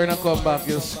go far and come back,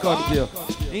 you scunt you.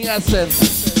 In that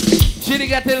sense. She didn't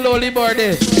get a lowly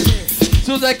body.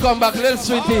 Soon as I come back, little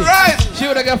sweetie. Right. She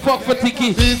would have got fucked for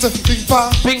Tiki. Beat, big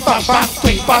part. Ping pong pong,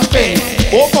 ping pong ping.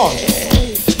 Open.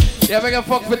 You ever get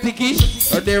fucked for Tiki?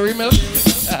 Or dairy milk?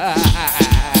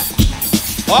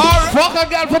 Alright. Fuck a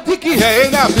girl for Tiki. Yeah,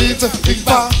 ain't that beat, big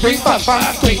part. Ping pong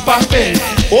pong, ping pong ping.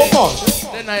 Open.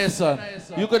 Then now your son.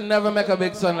 You could never make a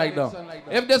big son like that.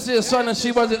 If this is your son and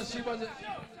she wasn't.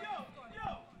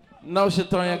 Now she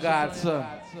turn your God, son.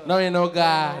 Now you know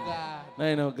God. Now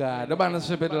you know God. The band is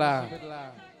stupid laugh.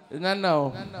 Isn't that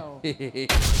no?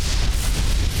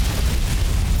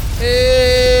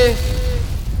 Hey.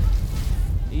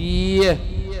 Yeah.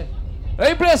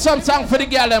 Let me play some song for the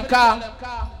girl them, car.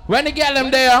 When the girl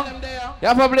them there, you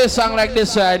have to play a song like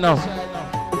this right now.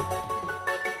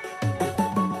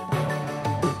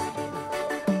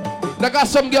 I got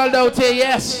some girl out here,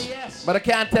 yes. But I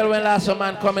can't tell when last a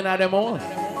man coming out them home.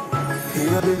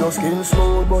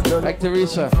 Like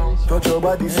Teresa. Touch your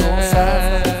body so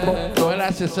soft. When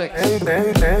last you sex?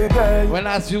 When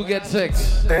last you get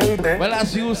sex? When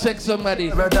last you sex somebody?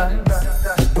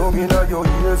 Don't me know your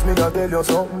ears, me gotta tell you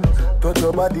something. Touch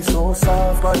your body so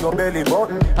soft on your belly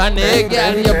button. And they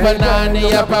girl, your banana,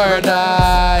 your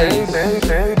paradise.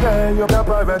 You're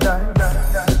paradise.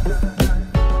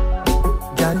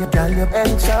 Girl, you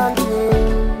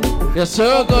enchanting. You're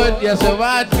so good, you're so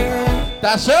bad.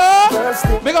 That's so.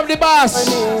 Pick up the boss.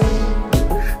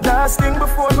 Last thing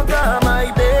before me go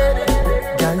my bed.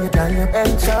 Girl, you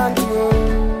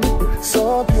enchanting.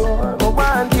 So pure, I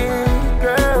want it,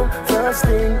 girl. First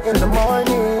thing in the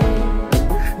morning.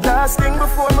 Last thing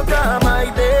before me go my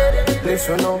bed.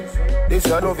 Listen up, this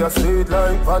shot of your sweet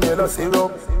like vanilla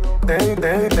syrup. Day,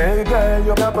 girl,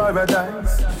 you're my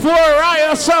paradise. 4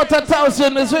 Ryan South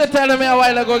 1,000 is what you're telling me a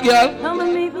while ago, girl. Come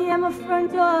and meet me at my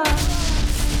front door.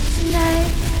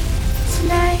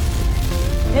 Tonight.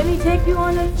 Let me take you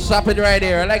on a... Stop it right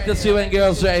here. I like to see when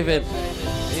girls drive it.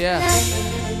 Yeah.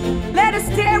 Let us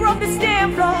tear up the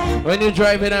stand floor. When you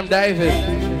drive it, I'm diving.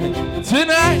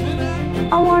 Tonight.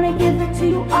 I wanna give it to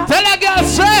you. Tell that girl,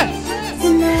 sir.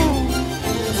 Tonight.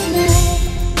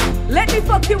 Let me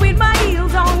fuck you with my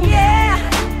heels on, yeah.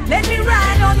 Let me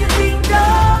ride on your ding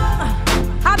dong.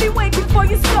 I've been waiting for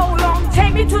you so long.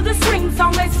 Take me to the swing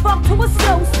song. Let's fuck to a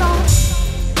slow song.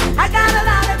 I got a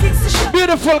lot of things to show.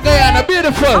 Beautiful, Guyana,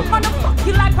 beautiful. I'm gonna fuck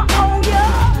you like I own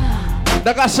ya.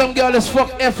 They got some girl that's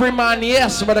fuck every man,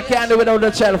 yes, but I can't do it without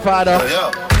the child father.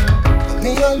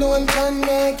 Me alone can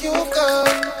make you come.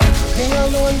 Me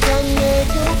alone can make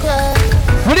you cry.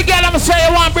 What the girl I'm say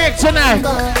you want break tonight?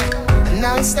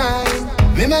 Nice time.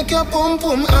 Me make your pum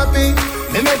pum happy.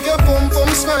 Me make your pum pum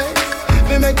smile.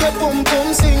 Me make your pum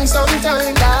pum sing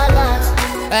sometime. La la.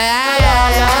 La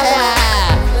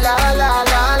la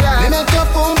la la. Me make your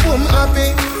pum pum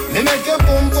happy. Me make your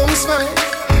pum pum smile.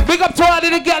 Big up to all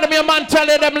the girl, me a man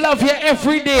telling them love you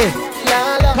every day.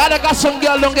 Cause I got some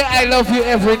girl don't get I love you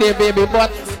every day, baby,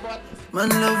 but man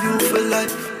love you for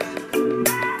life.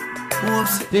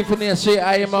 Tiffany say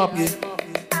I am up you.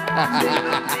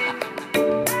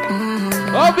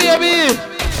 Oh baby.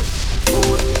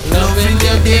 Loving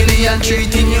you daily and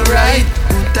treating you right.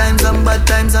 Good times and bad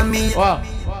times and me. Wow.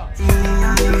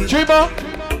 Tribo.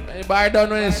 You bar down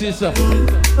when you see so.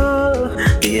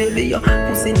 Baby, your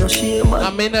pussy no shame.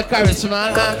 I'm in a carry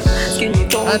small hands. Skinny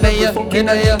tongue, and then you,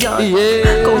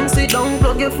 yeah. Come sit down,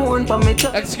 plug your phone for me.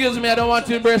 Excuse me, I don't want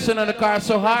you bursting on the car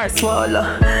so hard.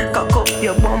 Swallow, cock up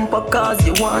your bumper cause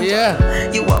you want.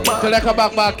 Yeah. You are back. Kill like a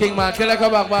back king man. Kill like a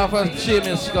back for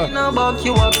Seamus Scott. Now back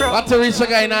you are proud. What Teresa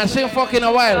guy now? Sing fucking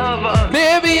a while.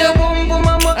 Baby, you boom boom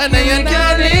mama. And then you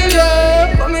not leave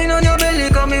up. Come in on your belly,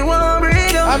 come in one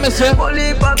breathe up. I miss you.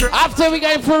 After we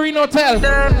got in Florino Hotel.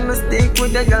 Them mistake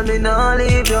with the girl, me not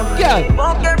leave you. Girl.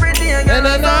 Fuck everything, girl. And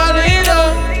I not leave you.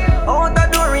 Out the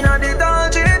door in the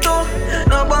dance street too.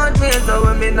 No bad ways, so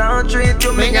when me not treat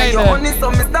you. Me get your money,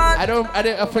 so me start.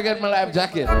 I forget my life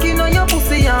jacket. You know your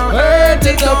pussy and hurt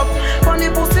it up. Funny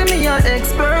pussy, me an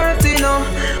expert, you know.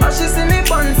 As she see me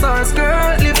pants or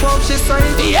skirt, lip up, she sign.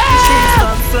 Yeah. She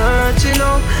stop searching, you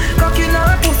know. Cocky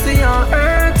her pussy and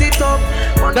hurt it up.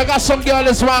 They got some girl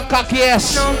that's one cock,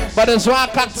 yes. But there's one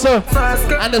cock too.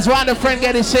 And there's one the friend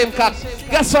get the same cock.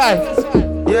 Guess why?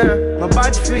 Yeah, my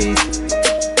bad feet.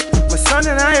 My son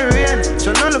and I rain,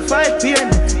 so nullify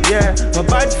pain. Yeah, my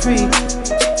bad feet.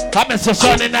 Come and say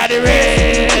son in the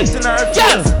rain.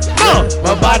 Girl,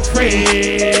 my bad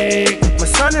freak. My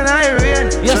son in the rain.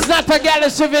 Yes, not a girl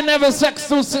if you never sex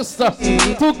two sister,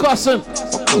 two cousin,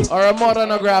 or a mother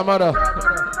and a grandmother.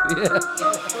 Yeah.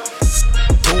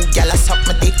 Two gyal suck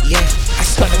my dick, yeah. I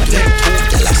suck my dick. Two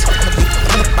gyal suck my dick.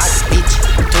 I'm a bad bitch.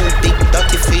 Two big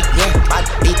dirty feet, yeah. Bad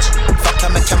bitch. Fuck you,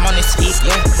 make your money sweet,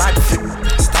 yeah. Bad feet.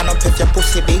 Stand up if your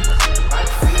pussy big.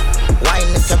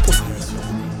 Wine if your pussy.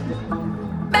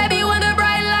 Baby, when the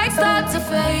bright lights start to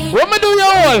fade, what me do you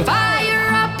all? Fire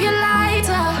up your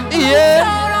lighter. Yeah.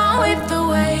 Float on with the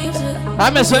waves.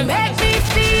 I'm missing. Make me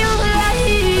feel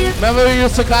like. Remember we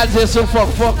used to call Jason fuck.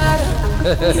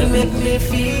 You make me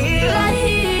feel like.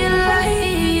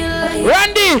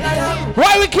 Randy,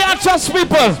 why we can't trust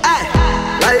people?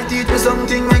 Life teach me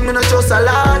something, make me not trust a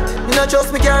lot. Me not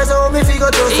trust me cars, so me figure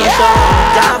trust a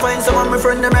shot. Can't find someone my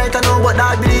friend them right know, but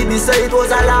that believe me say it was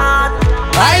a lot.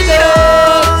 I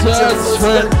don't trust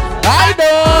friend, I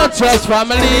don't trust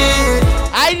family.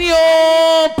 I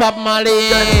know Pop Molly.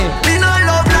 Me no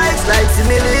love life like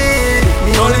simile.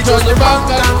 Me only trust the bank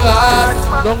and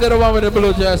God. Don't get the one with the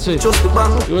blue jersey. Trust the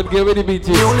bank. You would give it the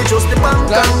BT. Me only trust the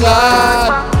bank and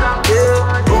God.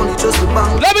 Yeah, only trust the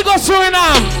bank. Let me go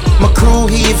Suriname. My crew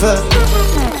heaver.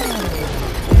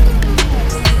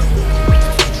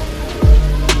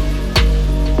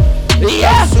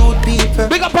 Yeah.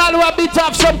 Big up all who have beat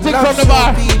off something from the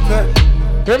bar.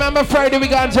 Remember Friday we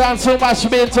got John so much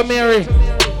being to Mary.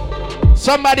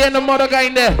 Somebody and the mother guy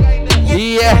in there.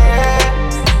 Yeah.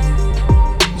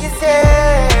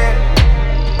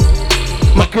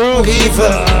 My crew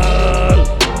evil.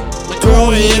 My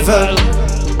crew evil.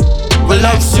 We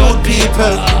love suit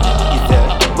people.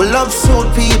 We love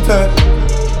suit people.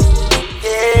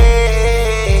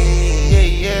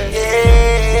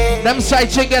 Them side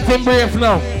chick getting brave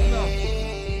now.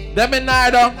 Them in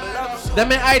Nardo.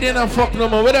 Them in hiding and fuck no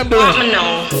more. What them doing?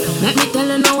 Let me tell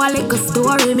you now a little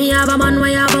story. Me have a man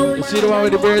where you have a. You see the one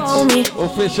with the birds?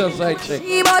 Official side chick.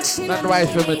 Not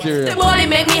wife material. The body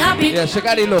make me happy. Yeah, she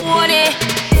got it look.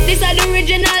 This is the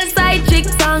original side chick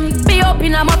song. Be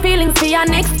open on my feelings for your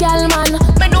next girl, man.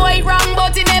 Me know it wrong,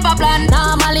 but it never plan.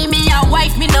 Normally me a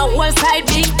wife, me no whole side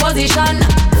big position.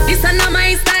 This is not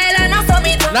my style and I saw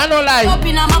me. Nah, no lie.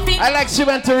 I like she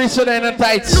went to Teresa there in the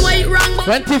tights. Know it wrong, but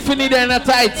when Tiffany there in the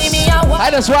tights. I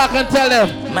just walk and tell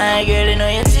them. My girl, you know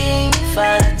you think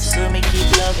fat, so me keep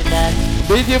loving that.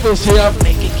 Beautiful, see ya.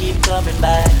 Make it keep coming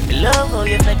back. Me love how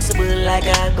you flexible like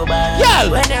a go back. Yeah.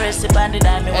 When you rest upon the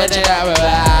dime, me watch you back.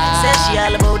 Say she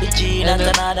all about the G, not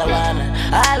another one.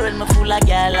 All when me fool a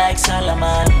girl like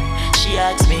Solomon. She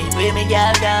asks me, where me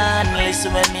girl gone?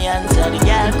 Listen when me answer the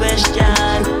girl question.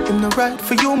 I'm not right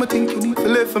for you, me think you need to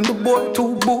live from the boy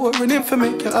too boring him for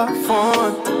make you have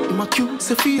fun. I'm a cute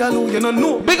Sophia, you don't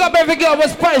know. Big up every girl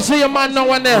was spicy, your man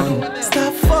now and then.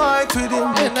 Stop fight with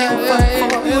him, make him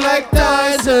fight for you like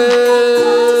Tyson.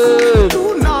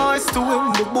 Too nice to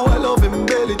him, the boy love him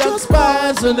belly, just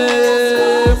passing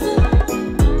him.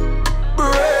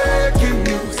 Breaking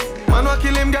news, man wa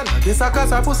kill him, girl. I guess I cause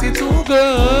her pussy too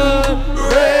good.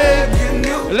 Breaking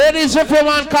news. Ladies, if you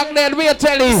want cock dead, we'll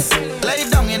tell you. Lay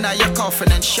down in your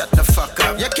coffin and shut the fuck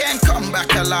up. You can't come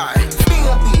back alive.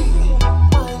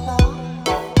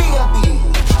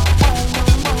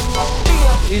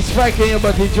 He's striking you,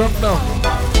 but he drunk now.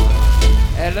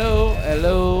 Hello.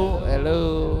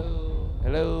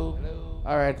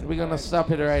 Alright, we're gonna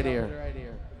stop it right here.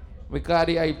 Because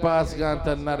the iPass gone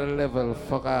to another level.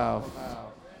 Fuck off.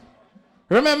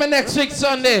 Remember next week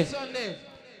Sunday,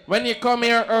 when you come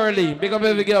here early, big up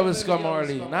every girl will come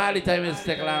early. Now all the time is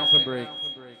take long for break.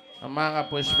 A man gonna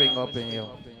push finger up in you.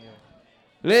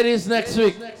 Ladies, next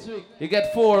week, you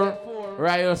get 4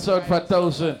 Royal Sword for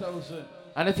 1,000.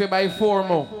 And if you buy 4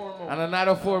 more, and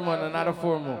another 4 more, and another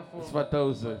 4 more, it's for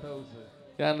 1,000.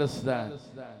 You understand?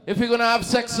 If you're gonna have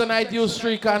sex tonight, use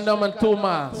 3 condoms and 2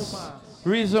 masks.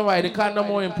 Reason why, the condom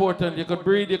more important. You could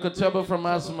breathe, you could travel from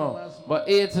asthma. But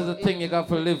AIDS is a thing you got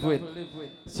to live with.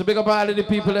 So big up all of the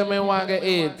people that may want to get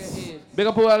AIDS. Big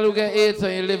up all who get AIDS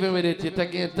and you're living with it. You're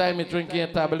taking your time, you're drinking your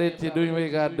tablet, you're doing what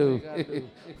you got to do.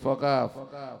 Fuck off.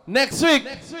 Next week,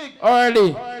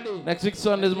 early. Next week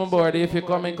Sunday's my birthday. If you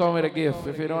come in, come with a gift.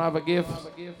 If you don't have a gift,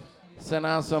 send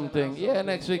out something. Yeah,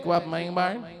 next week, what, mine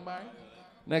barn?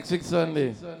 Next week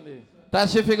Sunday.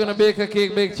 That's if you're going to bake a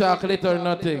cake, bake chocolate or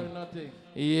nothing.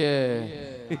 Yeah.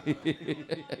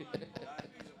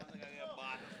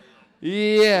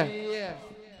 Yeah.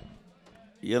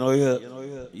 You know,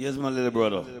 here's my little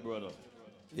brother.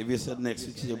 If you said next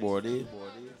week is your birthday,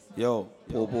 yo,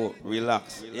 Popo,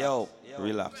 relax. Yo,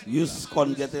 relax. You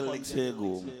can't get a licks where you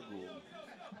go.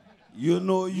 You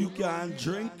know you can't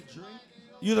drink.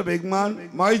 You the big man.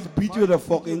 Might beat you with a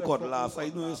fucking cutlass. I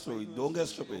know your story. Don't get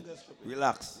stupid.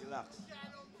 Relax.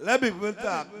 Let people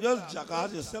talk. Just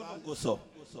jackass yourself and go so.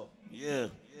 Yeah.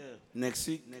 Next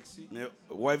week,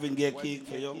 wife and get cake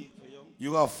for you.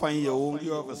 You gotta find your own.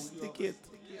 You have to stick it.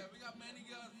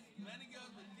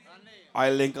 I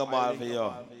link a ball for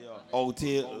you. Out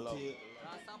here.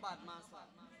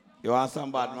 You want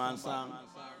some Batman song?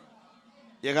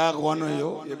 You got one on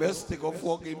you. You best stick up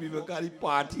fucking people because the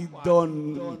party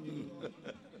done.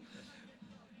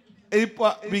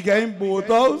 We getting both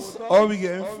house or we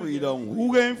getting freedom?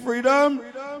 Who getting freedom?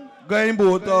 Getting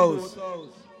both house.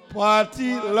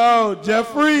 Party loud.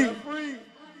 Jeffrey,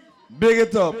 big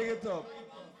it up.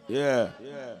 Yeah.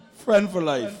 Friend for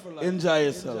life. Enjoy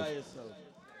yourself.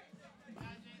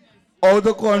 Out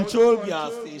of control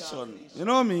gas station. You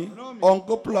know me?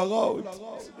 Uncle plug out.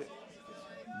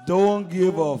 Don't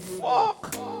give a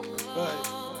fuck. Right.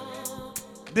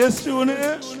 This tune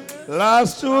here,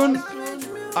 last tune,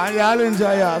 and y'all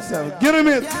enjoy yourself. Get him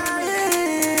it.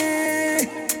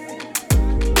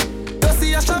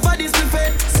 See a shot for this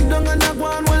buffet. Sit down and knock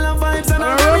one while I vibes and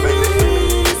I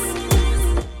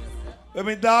release. Let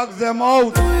me dogs them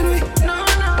out. No,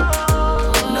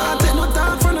 take no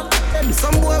time for no.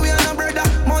 Some boy we are no brother,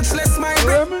 much less my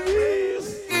brother.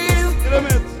 Get him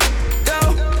it.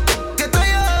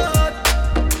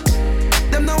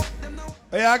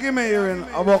 Hey, I give me hearing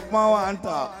about my one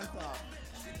talk.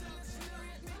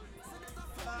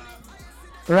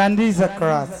 Randy's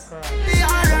across.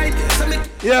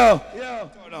 Yo,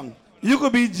 you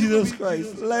could be Jesus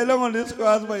Christ. Lay down on this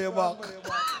cross by your back.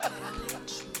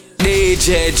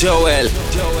 DJ Joel.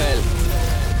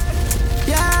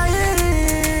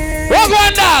 What's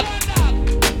going on?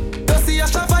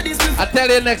 I tell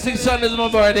you, next week Sunday is my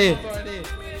birthday.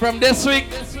 From this week,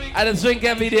 I just drink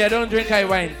every day. I don't drink high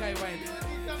wine.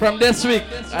 From this week,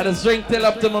 I just drink till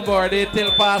up to my birthday,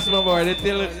 till past my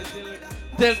birthday,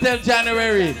 till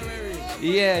January.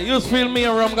 Yeah, you feel me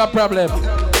and rum got problem.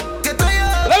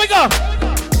 Let me go.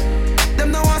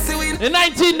 In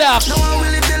 19 dark.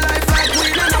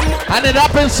 And it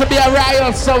happens to be a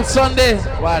riot South Sunday.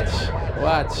 Watch.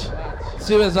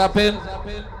 See what's happening?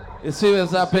 You see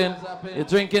what's happening? You're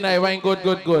drinking I wine good.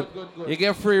 You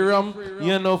get free rum,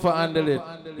 you know for handle it.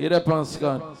 You're the punk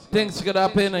gun. Things could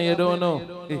happen and you don't know.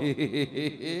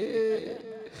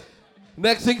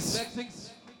 Next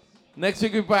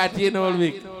week we party in all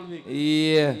week.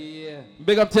 Yeah.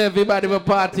 Big up to everybody we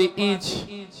party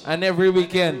each and every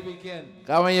weekend.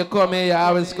 Cause when you come here, you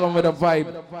always come with a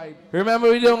vibe.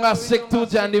 Remember we don't have sick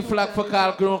tooth and the flag for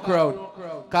Carl Crown crowd.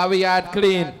 Cause we are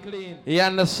clean. You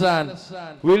understand?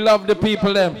 We love the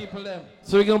people them.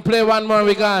 So we can play one more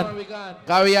we can.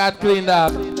 Cause we are clean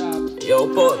up. Yo,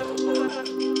 boy.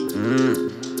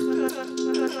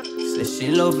 Say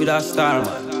she love with a star,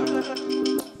 man.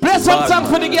 Play some song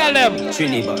for the girl them.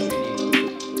 Trinidad.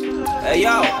 Hey,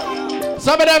 yo.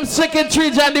 Some of them sick in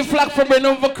trees and the flag for bring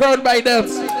over crowd by them.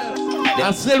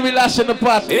 And still we lashing the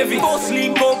pot. Every boss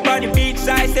link up on the beach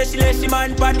side. Say she let she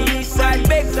man on the east side.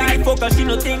 Big side focus, she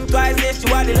no think twice. Say she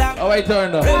want the lock. Oh, I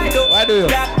turn up. What do you?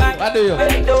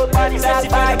 Say she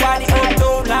find the body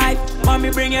uptown life.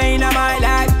 Mommy bring her into my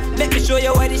life. Let me show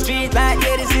you what the street like.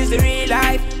 Yeah, this is the real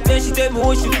life. Then she tell me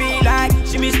what she feel like.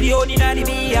 She miss the holding and the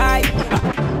beehive.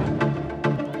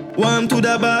 Warm to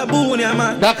the baboon, yeah,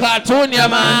 man. The cartoon, yeah,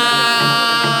 man.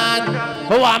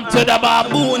 Warm to the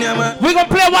baboon, yeah, man. We gonna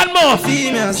play one more.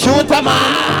 Shoot a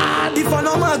man. If I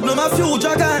no magnum, a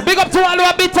future can. Big up to all who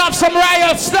a bit of some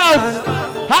riot stuff.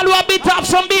 All who a bit of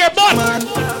some beer, but.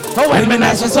 Oh, when me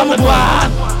nice and summer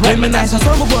one. When me nice and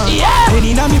summer one. Yeah. When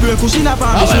in a me break, pushing up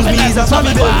on me. Shoes me is a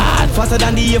summer one. Faster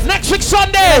than the F. Next week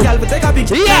Sunday. Y'all take a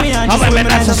picture. Yeah. How when me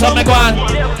nice and summer one.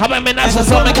 How when me nice and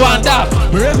summer one.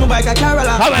 Me raise my bike a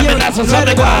Carola. How when me nice and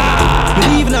summer one.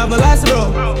 Believe in my last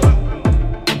bro.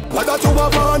 I got you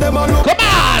up on them and look. Come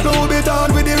on. Blue bit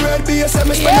on with the red base.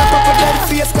 Me spend a couple dead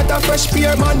face. Got a fresh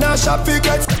pair, man. Now shop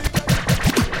figures.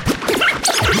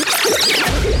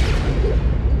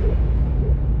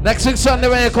 Next week Sunday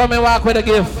when you come and walk with a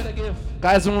gift.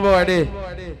 Guys, I'm over there.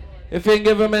 If you ain't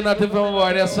giving me nothing from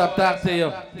over there, stop talking to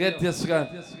you. Get this gun.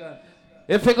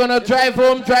 If you're gonna drive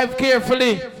home, drive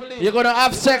carefully. You're gonna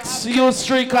have sex, use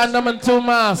 3 condoms and 2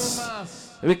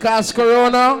 masks. Because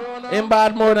Corona ain't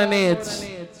bad more than AIDS.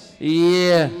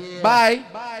 Yeah. Bye.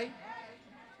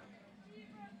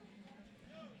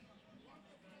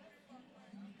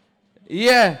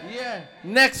 Yeah.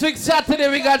 Next week Saturday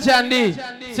we got Jandy.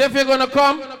 So if you're gonna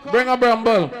come, bring a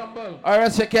Brumble. Or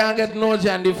else you can't get no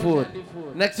Jandy food.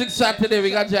 Next week Saturday we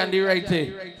got Jandy right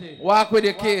here. Walk with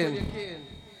your cane.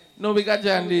 No, we got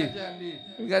Jandy.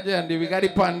 We got Jandy. We got the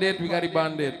Pandit. We got the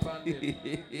Bandit.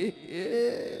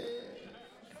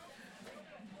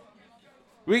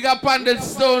 We got Pandit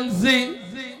Stone Z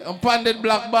and Pandit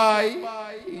Black Boy.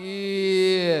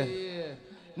 Yeah.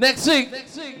 Next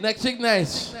week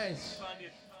nice.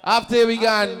 After we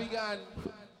got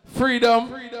Freedom,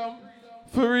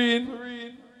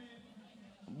 Farine,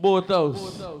 both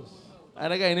house.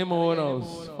 And I got in my own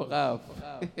house. Fuck off.